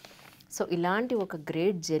అవ్వచ్చు. సో ఇలాంటి ఒక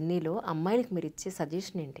గ్రేట్ జర్నీలో అమ్మాయిలకి మీరు ఇచ్చే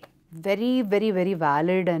సజెషన్ ఏంటి? Very very very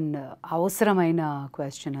valid and అవసరమైన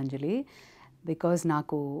క్వశ్చన్ అంజలి. బికాజ్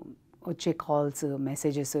నాకు వచ్చే కాల్స్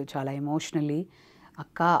మెసేజెస్ చాలా ఎమోషనల్లీ,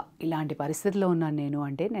 అక్క ఇలాంటి పరిస్థితిలో ఉన్నాను నేను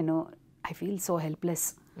అంటే నేను ఐ ఫీల్ సో హెల్ప్లెస్.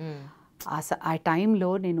 ఆ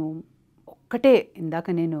టైంలో నేను ఒక్కటే, ఇందాక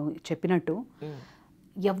నేను చెప్పినట్టు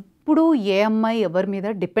ఎప్పుడూ ఏ అమ్మాయి ఎవరి మీద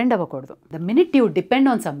డిపెండ్ అవ్వకూడదు. The minute you depend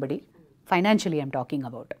on somebody, financially I'm talking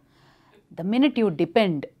about, the minute you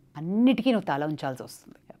depend అన్నిటికీ నువ్వు తల ఉంచాల్సి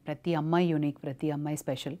వస్తుంది. ప్రతి అమ్మాయి యూనిక్, ప్రతి అమ్మాయి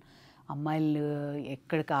స్పెషల్. అమ్మాయిలు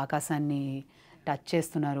ఎక్కడికి ఆకాశాన్ని టచ్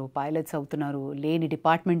చేస్తున్నారు, పైలట్స్ అవుతున్నారు, లేని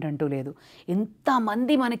డిపార్ట్మెంట్ అంటూ లేదు.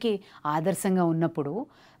 ఎంతమంది మనకి ఆదర్శంగా ఉన్నప్పుడు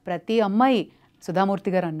ప్రతి అమ్మాయి,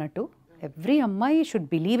 సుధామూర్తి గారు అన్నట్టు, ఎవ్రీ అమ్మాయి should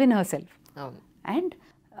believe in her self. And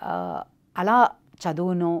అలా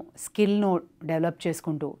చదువును, స్కిల్ను డెవలప్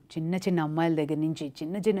చేసుకుంటూ చిన్న చిన్న అమ్మాయిల దగ్గర నుంచి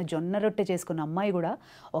చిన్న చిన్న జొన్న రొట్టె చేసుకున్న అమ్మాయి కూడా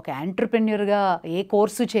ఒక యాంటర్ప్రెన్యూర్గా ఏ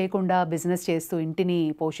కోర్సు చేయకుండా బిజినెస్ చేస్తూ ఇంటిని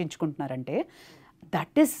పోషించుకుంటున్నారంటే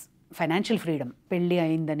దట్ ఈస్ ఫైనాన్షియల్ ఫ్రీడమ్. పెళ్ళి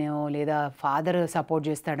అయిందనో, లేదా ఫాదర్ సపోర్ట్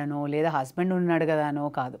చేస్తాడనో, లేదా హస్బెండ్ ఉన్నాడు కదా అనో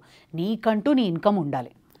కాదు, నీకంటూ నీ ఇన్కమ్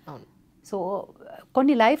ఉండాలి. సో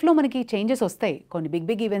కొన్ని లైఫ్లో మనకి చేంజెస్ వస్తాయి, కొన్ని బిగ్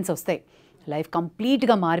బిగ్ ఈవెంట్స్ వస్తాయి. లైఫ్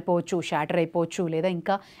కంప్లీట్గా మారిపోవచ్చు, షాటర్ అయిపోవచ్చు, లేదా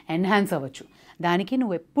ఇంకా ఎన్హాన్స్ అవ్వచ్చు. దానికి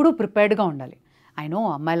నువ్వు ఎప్పుడూ ప్రిపేర్డ్గా ఉండాలి. ఐ నో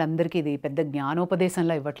అమ్మాయిలందరికీ ఇది పెద్ద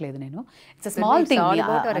జ్ఞానోపదేశంలో ఇవ్వట్లేదు నేను, ఇట్స్ అ స్మాల్ థింగ్,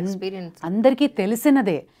 అందరికీ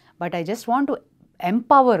తెలిసినదే. But I just want to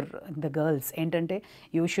empower the girls. ఏంటంటే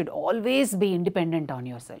you should always be independent on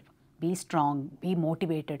your self, be strong, be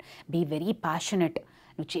motivated, be very passionate.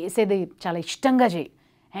 నువ్వు చేసేది చాలా ఇష్టంగా చేయి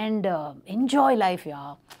అండ్ ఎంజాయ్ లైఫ్. యా,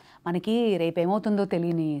 మనకి రేపు ఏమవుతుందో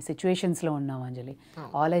తెలియని సిచ్యువేషన్స్లో ఉన్నాం అంజలి.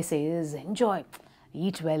 All I say is enjoy,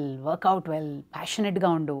 eat well, work out well, ప్యాషనెట్గా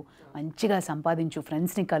ఉండు, మంచిగా సంపాదించు,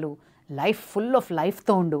 ఫ్రెండ్స్ని కలు, లైఫ్ ఫుల్ ఆఫ్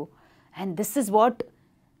లైఫ్తో ఉండు. And this is what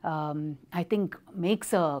I think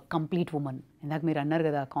makes a complete women. ఇందాక మీరు అన్నారు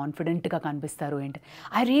కదా కాన్ఫిడెంట్గా కనిపిస్తారు ఏంటి,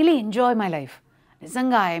 I really enjoy my life.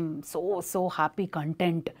 నిజంగా ఐఎమ్ సో హ్యాపీ,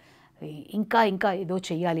 కంటెంట్. ఇంకా ఇంకా ఏదో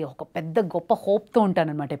చెయ్యాలి, ఒక పెద్ద గొప్ప హోప్తో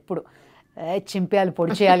ఉంటానన్నమాట ఎప్పుడు, చింపేయాలి,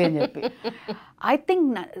 పొడి చేయాలి అని చెప్పి. I think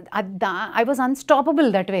I was unstoppable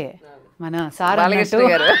that way, మన సార్ అన్నట్టు.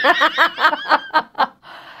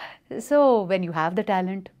 So when you have the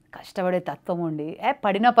talent, కష్టపడే తత్వం ఉండి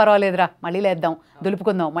పడినా పర్వాలేదురా, మళ్ళీ లేద్దాం,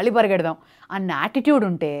 దులుపుకుందాం, మళ్ళీ పరిగెడదాం అన్న యాటిట్యూడ్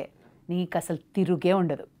ఉంటే నీకు అసలు తిరుగే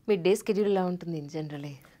ఉండదు. మీ డే షెడ్యూల్ ఎలా ఉంటుంది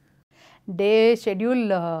జనరలీ? డే షెడ్యూల్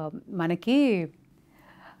మనకి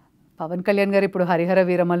పవన్ కళ్యాణ్ గారు ఇప్పుడు హరిహర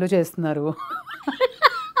వీరమల్లు చేస్తున్నారు,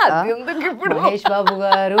 మహేష్ బాబు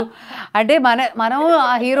గారు, అంటే మనం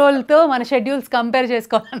ఆ హీరోలతో మన షెడ్యూల్స్ కంపేర్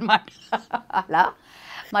చేసుకోవాలన్నమాట. అలా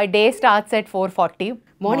my day starts at 4:40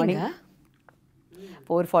 morning.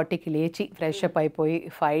 4:40కి లేచి ఫ్రెష్ అప్ అయిపోయి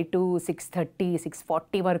 5 to 6:30,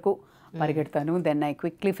 6:40 వరకు పరిగెడతాను. Then I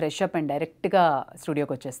quickly fresh up and డైరెక్ట్గా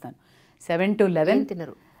స్టూడియోకి వచ్చేస్తాను. 7 to 11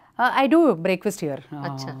 తినరు? ఐ డూ బ్రేక్ఫాస్ట్ హియర్,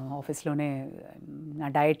 ఆఫీస్లోనే నా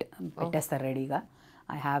డైట్ పెట్టేస్తారు రెడీగా.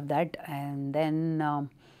 I have that and then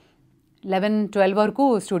 11-12 వరకు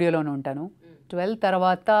స్టూడియోలోనే ఉంటాను. 12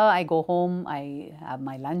 తర్వాత I go home, I have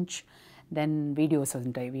my lunch, then videos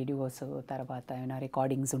ఉంటాయి, వీడియోస్ తర్వాత ఏమైనా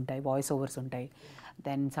రికార్డింగ్స్ ఉంటాయి, వాయిస్ ఓవర్స్ ఉంటాయి,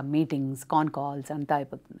 దెన్ సమ్ మీటింగ్స్, కాల్స్ అంతా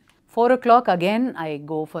అయిపోతుంది. 4 o'clock again I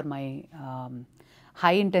go for my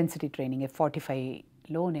high intensity training.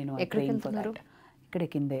 F45లో నేను ట్రైన్ ఫర్ దట్. ఇక్కడే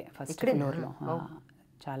కిందే ఫస్ట్ ఫ్లోర్లో,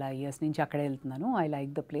 చాలా ఇయర్స్ నుంచి అక్కడే వెళ్తున్నాను. I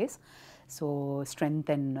like the place, so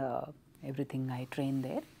strength and everything I train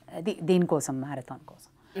there. దీనికోసం, మ్యారథాన్ కోసం.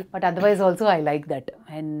 But otherwise also I like that.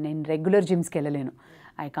 And నేను రెగ్యులర్ జిమ్స్కి వెళ్ళలేను.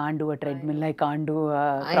 I can't do a treadmill, I can't do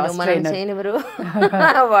cross trainer.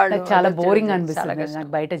 చాలా boring అనిపిస్తుంది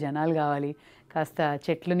నాకు. బయట జనాలు కావాలి, కాస్త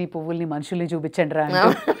చెట్లని, పువ్వుల్ని, మనుషుల్ని చూపించండి రా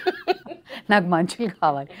అంటే నాకు మనుషులు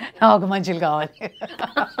కావాలి, నాకు మనుషులు కావాలి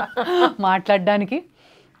మాట్లాడడానికి.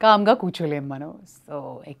 కామ్గా కూర్చోలేము మనం. సో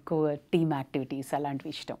ఎక్కువ టీమ్ యాక్టివిటీస్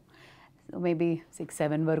అలాంటివి ఇష్టం. సో మేబీ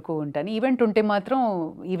 6-7 వరకు ఉంటాను. ఈవెంట్ ఉంటే మాత్రం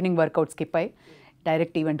ఈవినింగ్ వర్కౌట్ స్కిప్ అయ్యి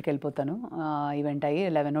డైరెక్ట్ ఈవెంట్కి వెళ్ళిపోతాను. ఈవెంట్ అయ్యి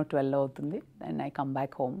 11 or 12 అవుతుంది. Then I come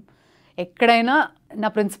back home. ఎక్కడైనా నా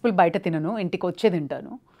ప్రిన్సిపల్ బయట తినను, ఇంటికి వచ్చే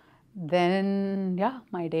తింటాను. Then yeah,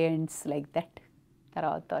 my day ends like that.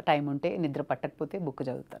 తర్వాత టైం ఉంటే, నిద్ర పట్టకపోతే బుక్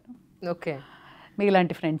చదువుతాను. ఓకే.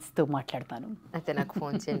 మీలాంటి ఫ్రెండ్స్తో మాట్లాడతాను. అయితే నాకు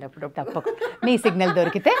ఫోన్ చేయండి అప్పుడు. తప్పకుండా మీ సిగ్నల్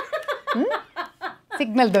దొరికితే.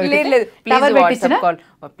 సిగ్నల్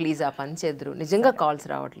ప్లీజ్ ఆ పని చేద్దరు, నిజంగా కాల్స్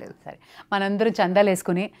రావట్లేదు. సరే, మనందరం చందాలు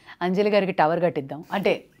వేసుకుని అంజలి గారికి టవర్ కట్టిద్దాం.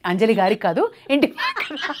 అంటే అంజలి గారికి కాదు, ఇంటికి.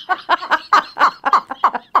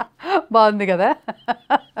 బాగుంది కదా.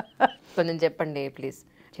 కొంచెం చెప్పండి ప్లీజ్.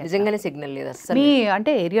 నిజంగానే సిగ్నల్ లేదు అసలు. మీ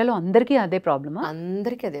అంటే ఏరియాలో అందరికీ అదే ప్రాబ్లమా?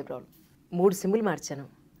 అందరికీ అదే ప్రాబ్లం. 3 సిమ్లు మార్చాను,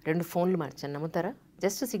 2 ఫోన్లు మార్చాను, నమ్ముతారా?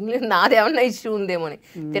 జస్ట్ సిగ్నల్ నాదేమన్నా ఇష్యూ ఉందేమో అని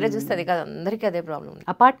తెర చూస్తే అది కాదు, అందరికీ అదే ప్రాబ్లం ఉంది.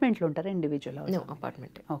 అపార్ట్మెంట్లో ఉంటారా ఇండివిజువల్?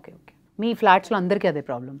 అపార్ట్మెంట్. Okay okay. మీ ఫ్లాట్స్లో అందరికీ అదే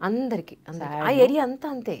ప్రాబ్లం? అందరికీ. ఆ ఏరియా అంతా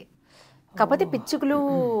అంతే. కాకపోతే పిచ్చుకలు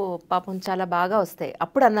పాపం చాలా బాగా వస్తాయి.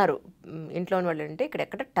 అప్పుడు అన్నారు ఇంట్లో వాళ్ళు, అంటే ఇక్కడ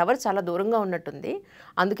ఎక్కడ టవర్ చాలా దూరంగా ఉన్నట్టుంది,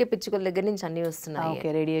 అందుకే పిచ్చుకల దగ్గర నుంచి అన్నీ వస్తున్నాయి.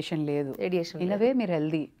 ఓకే, రేడియేషన్ లేదు. రేడియేషన్ ఇనవే మీరు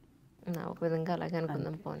హెల్దీ ఒక విధంగా అలాగే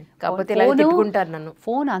అనుకుందాం పోనీ. కాకపోతే ఇలా తిట్టుకుంటారు నన్ను.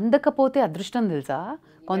 ఫోన్ అందకపోతే అదృష్టం తెలుసా?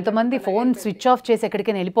 కొంతమంది ఫోన్ స్విచ్ ఆఫ్ చేసి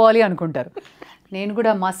ఎక్కడికైనా వెళ్ళిపోవాలి అనుకుంటారు. నేను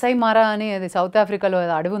కూడా మసై మారా అని అది సౌత్ ఆఫ్రికాలో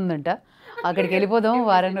అడవి ఉందంట, అక్కడికి వెళ్ళిపోదాం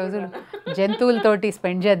వారం రోజులు జంతువులతోటి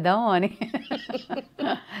స్పెండ్ చేద్దాం అని.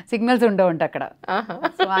 సిగ్నల్స్ ఉండవంట అక్కడ.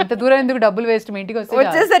 సో అంత దూరం ఎందుకు డబ్బులు వేస్ట్, మీ ఇంటికి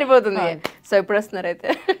వచ్చే సరిపోతుంది. సో ఎప్పుడు వస్తున్నారు అయితే?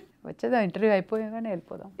 వచ్చేదా ఇంటర్వ్యూ అయిపోయాగానే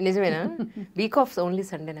వెళ్ళిపోదాం. నిజమేనా? వీక్ ఆఫ్ ఓన్లీ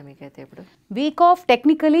సండేనా మీకైతే? ఇప్పుడు వీక్ ఆఫ్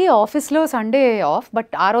టెక్నికలీ ఆఫీస్లో సండే ఆఫ్,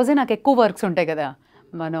 బట్ ఆ రోజే నాకు ఎక్కువ వర్క్స్ ఉంటాయి కదా,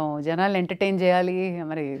 మనం జనాలను ఎంటర్టైన్ చేయాలి,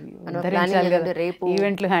 మరి ధరించాలి కదా,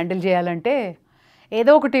 ఈవెంట్లు హ్యాండిల్ చేయాలంటే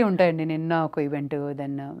ఏదో ఒకటి ఉంటాయండి. నిన్న ఒక ఈవెంట్,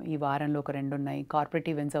 దెన్ ఈ వారంలో ఒక 2 ఉన్నాయి, కార్పొరేట్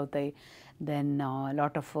ఈవెంట్స్ అవుతాయి, then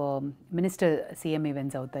lot of minister CM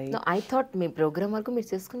events అవుతాయి. ఐ థాట్ మీ ప్రోగ్రామ్ వరకు మీరు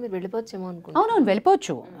చేసుకుని మీరు వెళ్ళిపోవచ్చేమో అనుకుంటున్నాను. అవునవును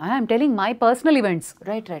వెళ్ళిపోవచ్చు. I'm telling my personal events.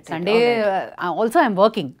 Right. Sunday also I'm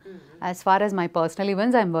working. As far as my personal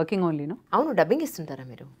events I'm working only. No. అవును, డబ్బింగ్ ఇస్తుంటారా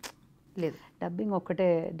మీరు? లేదు, డబ్బింగ్ ఒక్కటే.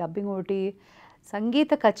 డబ్బింగ్ ఒకటి,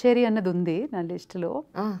 సంగీత కచేరీ అన్నది ఉంది నా లిస్టులో.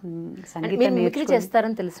 మిమిక్రీ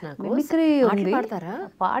చేస్తారని తెలుసు నాకు. మిమిక్రీ ఉంది. పాడతారా?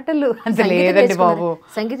 పాటలు అంత లేదండి బాబు.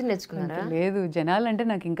 సంగీతం నేర్చుకున్నారా? లేదు, జనాలంటే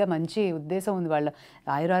నాకు ఇంకా మంచి ఉద్దేశం ఉంది, వాళ్ళ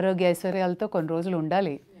ఆయురారోగ్య ఐశ్వర్యాలతో కొన్ని రోజులు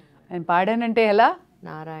ఉండాలి. నేను పాడానంటే ఎలా?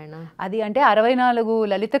 నారాయణ. అది అంటే 64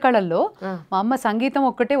 లలిత కళల్లో మా అమ్మ సంగీతం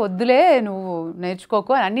ఒక్కటే వద్దులే నువ్వు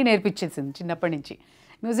నేర్చుకోకు అని అన్నీ నేర్పించేసింది చిన్నప్పటి నుంచి.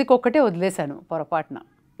 మ్యూజిక్ ఒక్కటే వదిలేశాను పొరపాటున.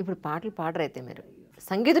 ఇప్పుడు పాటలు పాడరైతే మీరు?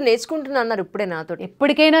 సంగీతం నేర్చుకుంటున్నా అన్నారు ఇప్పుడే నాతో.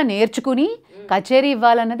 ఎప్పటికైనా నేర్చుకుని కచేరీ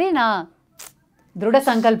ఇవ్వాలన్నది నా దృఢ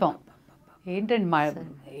సంకల్పం. ఏంటండి మా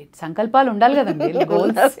సంకల్పాలు ఉండాలి కదండి,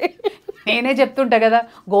 గోల్స్. నేనే చెప్తుంటా కదా,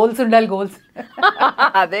 గోల్స్ ఉండాలి, గోల్స్.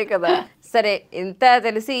 అదే కదా. సరే, ఇంత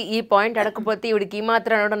తెలిసి ఈ పాయింట్ అడగకపోతే ఇవిడికి ఈ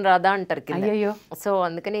మాత్రం అనడం రాదా అంటారు. అయ్యో. సో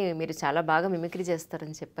అందుకని మీరు చాలా బాగా మిమిక్రీ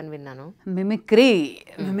చేస్తారని చెప్పని విన్నాను.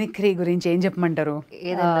 మిమిక్రీ గురించి ఏం చెప్పమంటారు?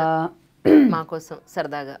 ఏదైనా మా కోసం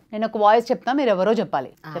సరదాగా. నేను ఒక వాయిస్ చెప్తా, మీరు ఎవరో చెప్పాలి.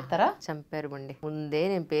 చెప్తారా? చంపారు బండి. ముందే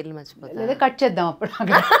నేను పేర్లు మర్చిపోతా. లేదా కట్ చేద్దాం అప్పుడు.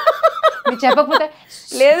 మీరు చెప్పకపోతే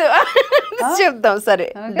లేదు చెప్తాం. సరే,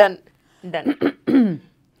 డన్.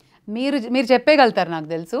 మీరు చెప్పేయగలుగుతారు నాకు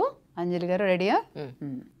తెలుసు. అంజలి గారు రెడీయా?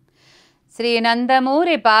 శ్రీ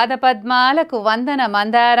నందమూరి పాద పద్మాలకు వందన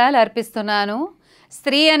మందారాలు అర్పిస్తున్నాను.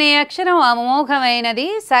 స్త్రీ అనే అక్షరం అమోఘమైనది.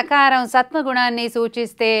 సకారం సత్వగుణాన్ని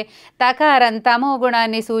సూచిస్తే తకారం తమో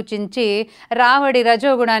గుణాన్ని సూచించి రావడి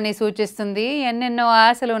రజోగుణాన్ని సూచిస్తుంది. ఎన్నెన్నో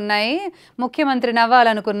ఆశలు ఉన్నాయి, ముఖ్యమంత్రి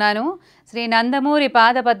నవ్వాలనుకున్నాను. శ్రీ నందమూరి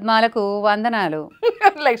పాద పద్మాలకు వందనాలు.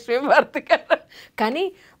 లక్ష్మీభారతి గారు. కానీ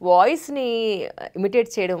వాయిస్ని ఇమిటేట్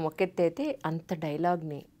చేయడం ఒకెత్తి అయితే, అంత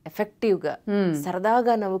డైలాగ్ని ఎఫెక్టివ్గా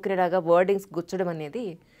సరదాగా నవ్వుకునేలాగా వర్డింగ్స్ గుచ్చడం అనేది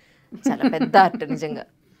చాలా పెద్ద ఆర్ట్ నిజంగా.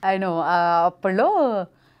 ఆయన అప్పట్లో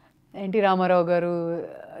ఎన్టీ రామారావు గారు,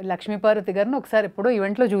 లక్ష్మీపార్వతి గారిని ఒకసారి ఎప్పుడో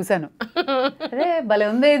ఈవెంట్లో చూశాను. అదే భలే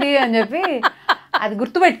ఉంది ఇది అని చెప్పి అది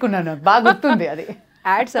గుర్తుపెట్టుకున్నాను, బాగా గుర్తుంది. అది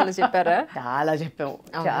యాడ్స్ అని చెప్పారా? చాలా చెప్పావు,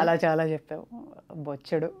 చాలా చెప్పావు,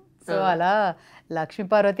 బొచ్చడు. సో అలా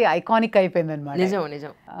లక్ష్మీపార్వతి ఐకానిక్ అయిపోయింది అనమాట.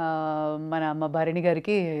 నిజం. మన అమ్మ భరణి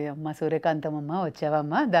గారికి, అమ్మ సూర్యకాంతం అమ్మ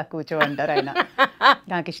వచ్చావమ్మ దా కూర్చో అంటారు ఆయన.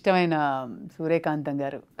 నాకు ఇష్టమైన సూర్యకాంతం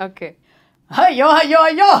గారు. ఓకే. అయ్యో అయ్యో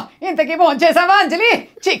అయ్యో, ఇంతకీ ఫోన్ చేసావా అంజలి?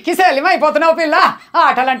 చిక్కి శల్యం అయిపోతున్నావు పిల్ల.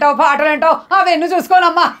 ఆటలంటావు పాటలంటావు అవన్నీ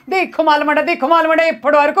చూసుకోనమ్మా. దిక్కుమాలమంట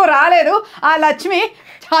ఇప్పటి వరకు రాలేదు ఆ లక్ష్మి.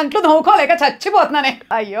 అంట్లు నవ్వుకోలేక చచ్చిపోతున్నానే.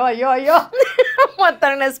 అయ్యో అయ్యో అయ్యో.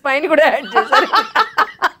 మొత్తం స్పైన్ కూడా యాడ్ చేశారు.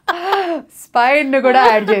 స్పైన్ కూడా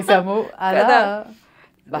యాడ్ చేసాము. అలా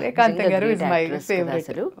సూర్యకాంత్ గారు ఇస్ మై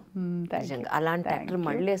ఫేవరెట్. అలాంటి యాక్టర్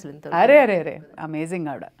మళ్ళీ అసలు అరే అమేజింగ్.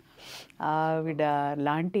 ఆవిడ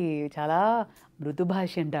లాంటి చాలా మృదు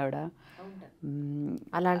భాష అంటే ఆవిడ.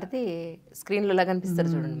 అలాంటిది స్క్రీన్లో లాగా కనిపిస్తారు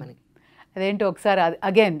చూడండి మనకి. అదేంటి ఒకసారి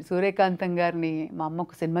అగైన్ సూర్యకాంతం గారిని మా అమ్మ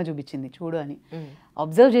ఒక సినిమా చూపించింది చూడు అని.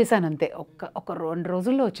 అబ్జర్వ్ చేశాను అంతే, ఒక 2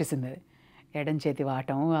 రోజుల్లో వచ్చేసింది అది. ఎడం చేతి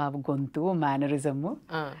వాటం, ఆ గొంతు, మేనరిజము.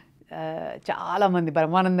 చాలామంది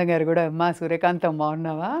బ్రహ్మానందం గారు కూడా అమ్మా సూర్యకాంతం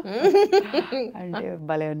బాగున్నావా అంటే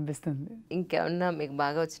భలే అనిపిస్తుంది. ఇంకేమన్నా మీకు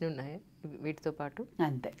బాగా వచ్చినవి ఉన్నాయా వీటితో పాటు?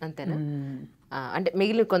 అంతేనా? అంటే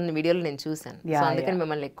మిగిలిన కొన్ని వీడియోలు నేను చూసాను, అందుకని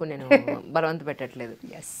మిమ్మల్ని ఎక్కువ నేను బలవంత పెట్టట్లేదు.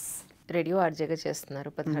 రేడియో ఆర్జేగా చేస్తున్నారు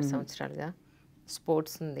 16 సంవత్సరాలుగా.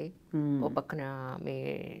 స్పోర్ట్స్ ఉంది, ఓ పక్కన మీ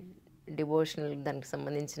డివోషనల్ దానికి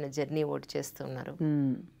సంబంధించిన జర్నీ ఒకటి చేస్తున్నారు.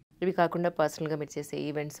 ఇవి కాకుండా పర్సనల్గా మీరు చేసే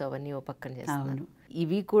ఈవెంట్స్ అవన్నీ ఓ పక్కన చేస్తున్నారు.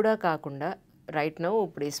 ఇవి కూడా కాకుండా రైట్ నౌ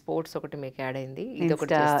ఇప్పుడు ఈ స్పోర్ట్స్ ఒకటి మీకు యాడ్ అయింది, ఇది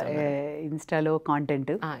ఒకటి ఇన్స్టాలో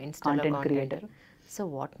content creator. So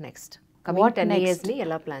what next? Coming 10 years ని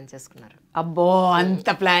ఎలా ప్లాన్ చేసుకున్నారు? అబ్బో అంత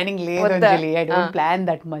ప్లానింగ్ లేదు అంజలి, I don't plan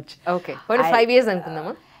that much. Okay, 5 years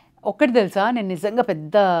అనుకుందామా? ఒక్కటి తెలుసా, నేను నిజంగా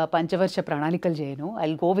పెద్ద పంచవర్ష ప్రణాళికలు చేయను. I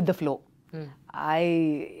go with the flow.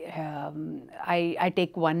 I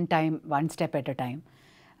take one step at a time.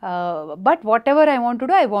 But whatever I want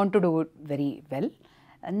to do it very well.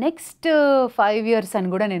 Next 5 years అని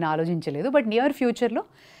కూడా నేను ఆలోచించలేదు. బట్ నియర్ ఫ్యూచర్లో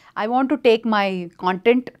I want to take my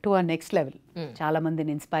content to a next level. చాలా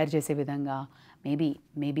మందిని inspire చేసే విధంగా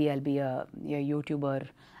maybe I'll be YouTuber,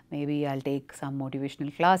 maybe I'll take some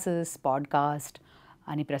motivational classes, podcast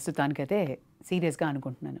అని ప్రస్తుతానికైతే సీరియస్గా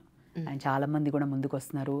అనుకుంటున్నాను. అండ్ చాలామంది కూడా ముందుకు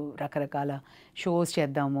వస్తున్నారు, రకరకాల షోస్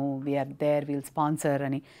చేద్దాము, వీఆర్ దేర్, వీల్ స్పాన్సర్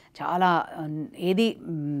అని. చాలా ఏది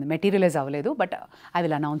మెటీరియలైజ్ అవ్వలేదు, but I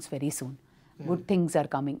will announce very soon. Good things are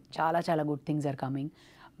coming, చాలా గుడ్ థింగ్స్ ఆర్ కమింగ్.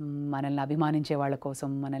 మనల్ని అభిమానించే వాళ్ళ కోసం,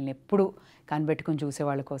 మనల్ని ఎప్పుడు కనిపెట్టుకుని చూసే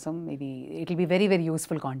వాళ్ళ కోసం ఇది it will be very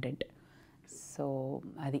useful content. So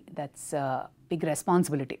that's big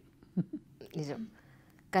responsibility. నిజం.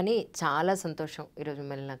 కానీ చాలా సంతోషం ఈరోజు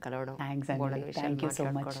మిమ్మల్ని నాకు కలవడం. Thank you so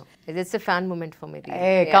much. It's a fan moment for me.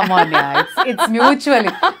 Come on, it's mutual.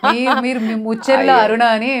 మీరు ముచ్చెర్ల అరుణ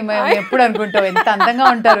అని మేము ఎప్పుడు అనుకుంటాం. ఎంత అందంగా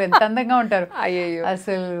ఉంటారు. అయ్యో,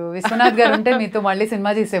 అసలు విశ్వనాథ్ గారు ఉంటే మీతో మళ్ళీ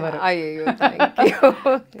సినిమా చేసేవారు. అయ్యో,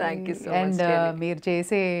 thank you so much. And మీరు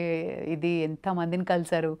చేసే ఇది ఎంత మందిని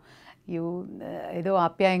కలిసారు. ఏదో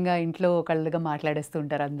ఆప్యాయంగా ఇంట్లో కళ్ళుగా మాట్లాడేస్తూ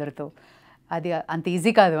ఉంటారు అందరితో. అది అంత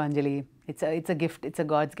ఈజీ కాదు అంజలి. It's a gift, it's a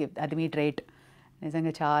God's gift. అది మీ ట్రైట్.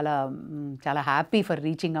 నిజంగా చాలా happy for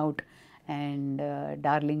reaching out and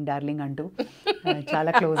darling అంటూ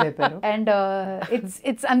చాలా క్లోజ్ అయిపోయారు. అండ్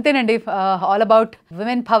ఇట్స్ అంతేనండి, all about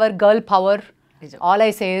women power, girl power. All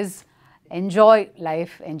I say is enjoy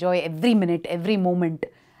life, enjoy every minute, every moment.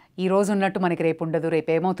 ఈ రోజు ఉన్నట్టు మనకి రేపు ఉండదు, రేపు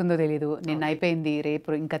ఏమవుతుందో తెలీదు, నిన్న అయిపోయింది, రేపు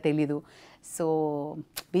ఇంకా తెలీదు. So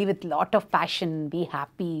be with lot of passion, be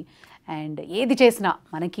happy. And ఏది చేసినా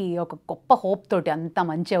మనకి ఒక గొప్ప హోప్ తోటి అంతా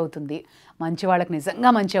మంచి అవుతుంది, మంచి వాళ్ళకి నిజంగా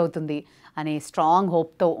మంచి అవుతుంది అనే స్ట్రాంగ్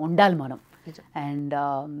హోప్తో ఉండాలి మనం. అండ్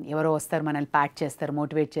ఎవరో వస్తారు మనల్ని ప్యాట్ చేస్తారు,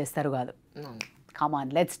 మోటివేట్ చేస్తారు కాదు. Come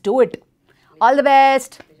on, let's do it. All the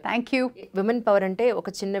best. Thank you. Women power అంటే ఒక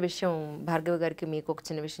చిన్న విషయం, భార్గవి గారికి మీకు ఒక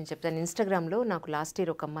చిన్న విషయం చెప్తాను. ఇన్స్టాగ్రామ్లో నాకు లాస్ట్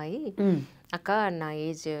ఇయర్ ఒక అమ్మాయి, అక్క నా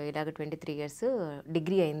ఏజ్ ఇలాగ 23 years,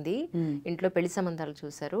 డిగ్రీ అయింది, ఇంట్లో పెళ్లి సంబంధాలు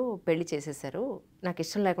చూశారు, పెళ్లి చేసేసారు, నాకు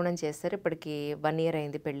ఇష్టం లేకుండా చేస్తారు, ఇప్పటికి 1 year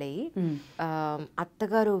అయింది పెళ్ళయి,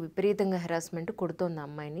 అత్తగారు విపరీతంగా హెరాస్మెంట్ కొడుతోంది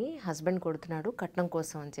అమ్మాయిని, హస్బెండ్ కొడుతున్నాడు కట్నం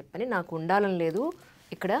కోసం అని చెప్పని, నాకు ఉండాలని లేదు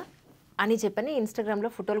ఇక్కడ అని చెప్పని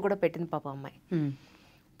ఇన్స్టాగ్రామ్లో ఫోటోలు కూడా పెట్టింది పాప అమ్మాయి.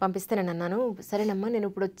 పంపిస్తే నేను అన్నాను, సరేనమ్మా నేను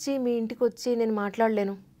ఇప్పుడు వచ్చి మీ ఇంటికి వచ్చి నేను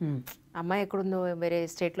మాట్లాడలేను, అమ్మాయి ఎక్కడుందో వేరే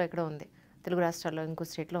స్టేట్లో ఎక్కడో ఉంది, తెలుగు రాష్ట్రాల్లో ఇంకో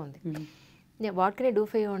స్టేట్లో ఉంది, what can I do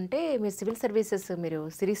for you అంటే, మీరు సివిల్ సర్వీసెస్ మీరు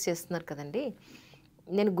సిరీస్ చేస్తున్నారు కదండి,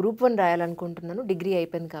 నేను గ్రూప్ 1 రాయాలనుకుంటున్నాను, డిగ్రీ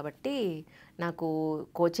అయిపోయింది కాబట్టి నాకు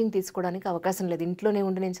కోచింగ్ తీసుకోవడానికి అవకాశం లేదు, ఇంట్లోనే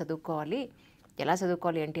ఉండి నేను చదువుకోవాలి, ఎలా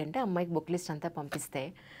చదువుకోవాలి ఏంటి అంటే అమ్మాయికి బుక్ లిస్ట్ అంతా పంపిస్తే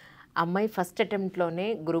అమ్మాయి ఫస్ట్ అటెంప్ట్లోనే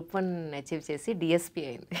గ్రూప్ 1 అచీవ్ చేసి డిఎస్పీ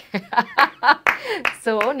అయింది.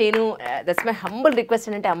 సో నేను దట్స్ మై హంబుల్ రిక్వెస్ట్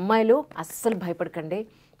అంటే, అమ్మాయిలు అస్సలు భయపడకండి,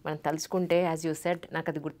 మనం తలుచుకుంటే యాజ్ యూ సెడ్, నాకు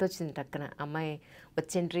అది గుర్తొచ్చింది టక్కన, అమ్మాయి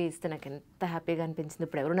వచ్చి ఎంట్రీ ఇస్తే నాకు ఎంత హ్యాపీగా అనిపించింది.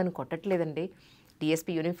 ఇప్పుడు ఎవరు నన్ను కొట్టట్లేదండి,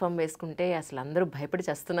 డిఎస్పీ యూనిఫామ్ వేసుకుంటే అసలు అందరూ భయపడి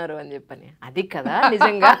చేస్తున్నారు అని చెప్పని, అది కదా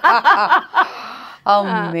నిజంగా.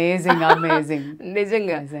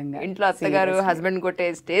 నిజంగా ఇంట్లో అత్తగారు హస్బెండ్ కొట్టే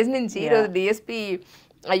స్టేజ్ నుంచి ఈరోజు డిఎస్పీ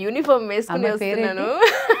ఆ యూనిఫామ్ వేసుకుని వస్తున్నాను.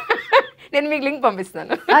 నేను మీకు లింక్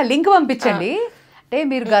పంపిస్తాను, లింక్ పంపించండి. అంటే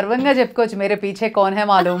మీరు గర్వంగా చెప్పుకోవచ్చు, మేరే పీछे कौन है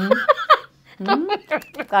मालूम,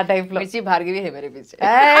 ఆ టైప్లో. భార్గవి హే మేరే పీछे,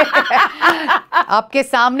 आपके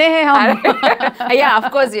सामने है हम. అయ్యా ఆఫ్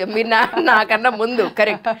కోర్స్ మీరు నాకన్నా ముందు,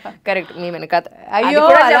 కరెక్ట్ మీ వెనక. అయ్యో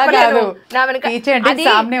అలా కాదు, నా వెనక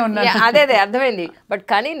సామ్నే ఉన్నాను. అదే అర్థమైంది. బట్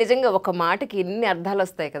కానీ నిజంగా ఒక మాటకి ఎన్ని అర్థాలు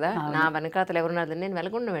వస్తాయి కదా, నా వెనకాతలు ఎవరున్నారు, నేను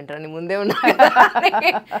వెలకుండా వెంటనే ముందే ఉన్నా.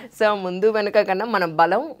 సో ముందు వెనక కన్నా మన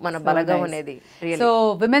బలం, మన బలగం అనేది. సో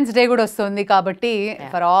విమెన్స్ డే కూడా వస్తుంది కాబట్టి,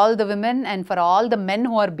 for all the women and for all the men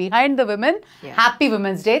who are behind the women, happy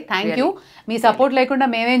women's day. Thank you. Me support లేకుండా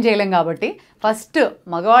మేమేం చేయలేం కాబట్టి first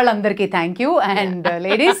మగవాళ్ళందరికీ thank you. And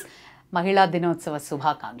ladies, మహిళా దినోత్సవ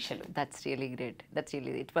శుభాకాంక్షలు. That's really great.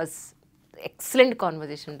 It was excellent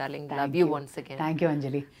conversation darling. Love you once again. Thank you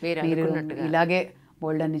అంజలి. మీరు ఇలాగే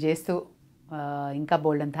బోల్డ్ అన్ని చేస్తూ ఇంకా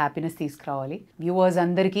బోల్డ్ అంత హ్యాపీనెస్ తీసుకురావాలి. వ్యూవర్స్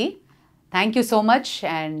అందరికీ thank you so much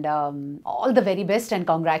and all the very best and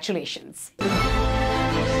congratulations.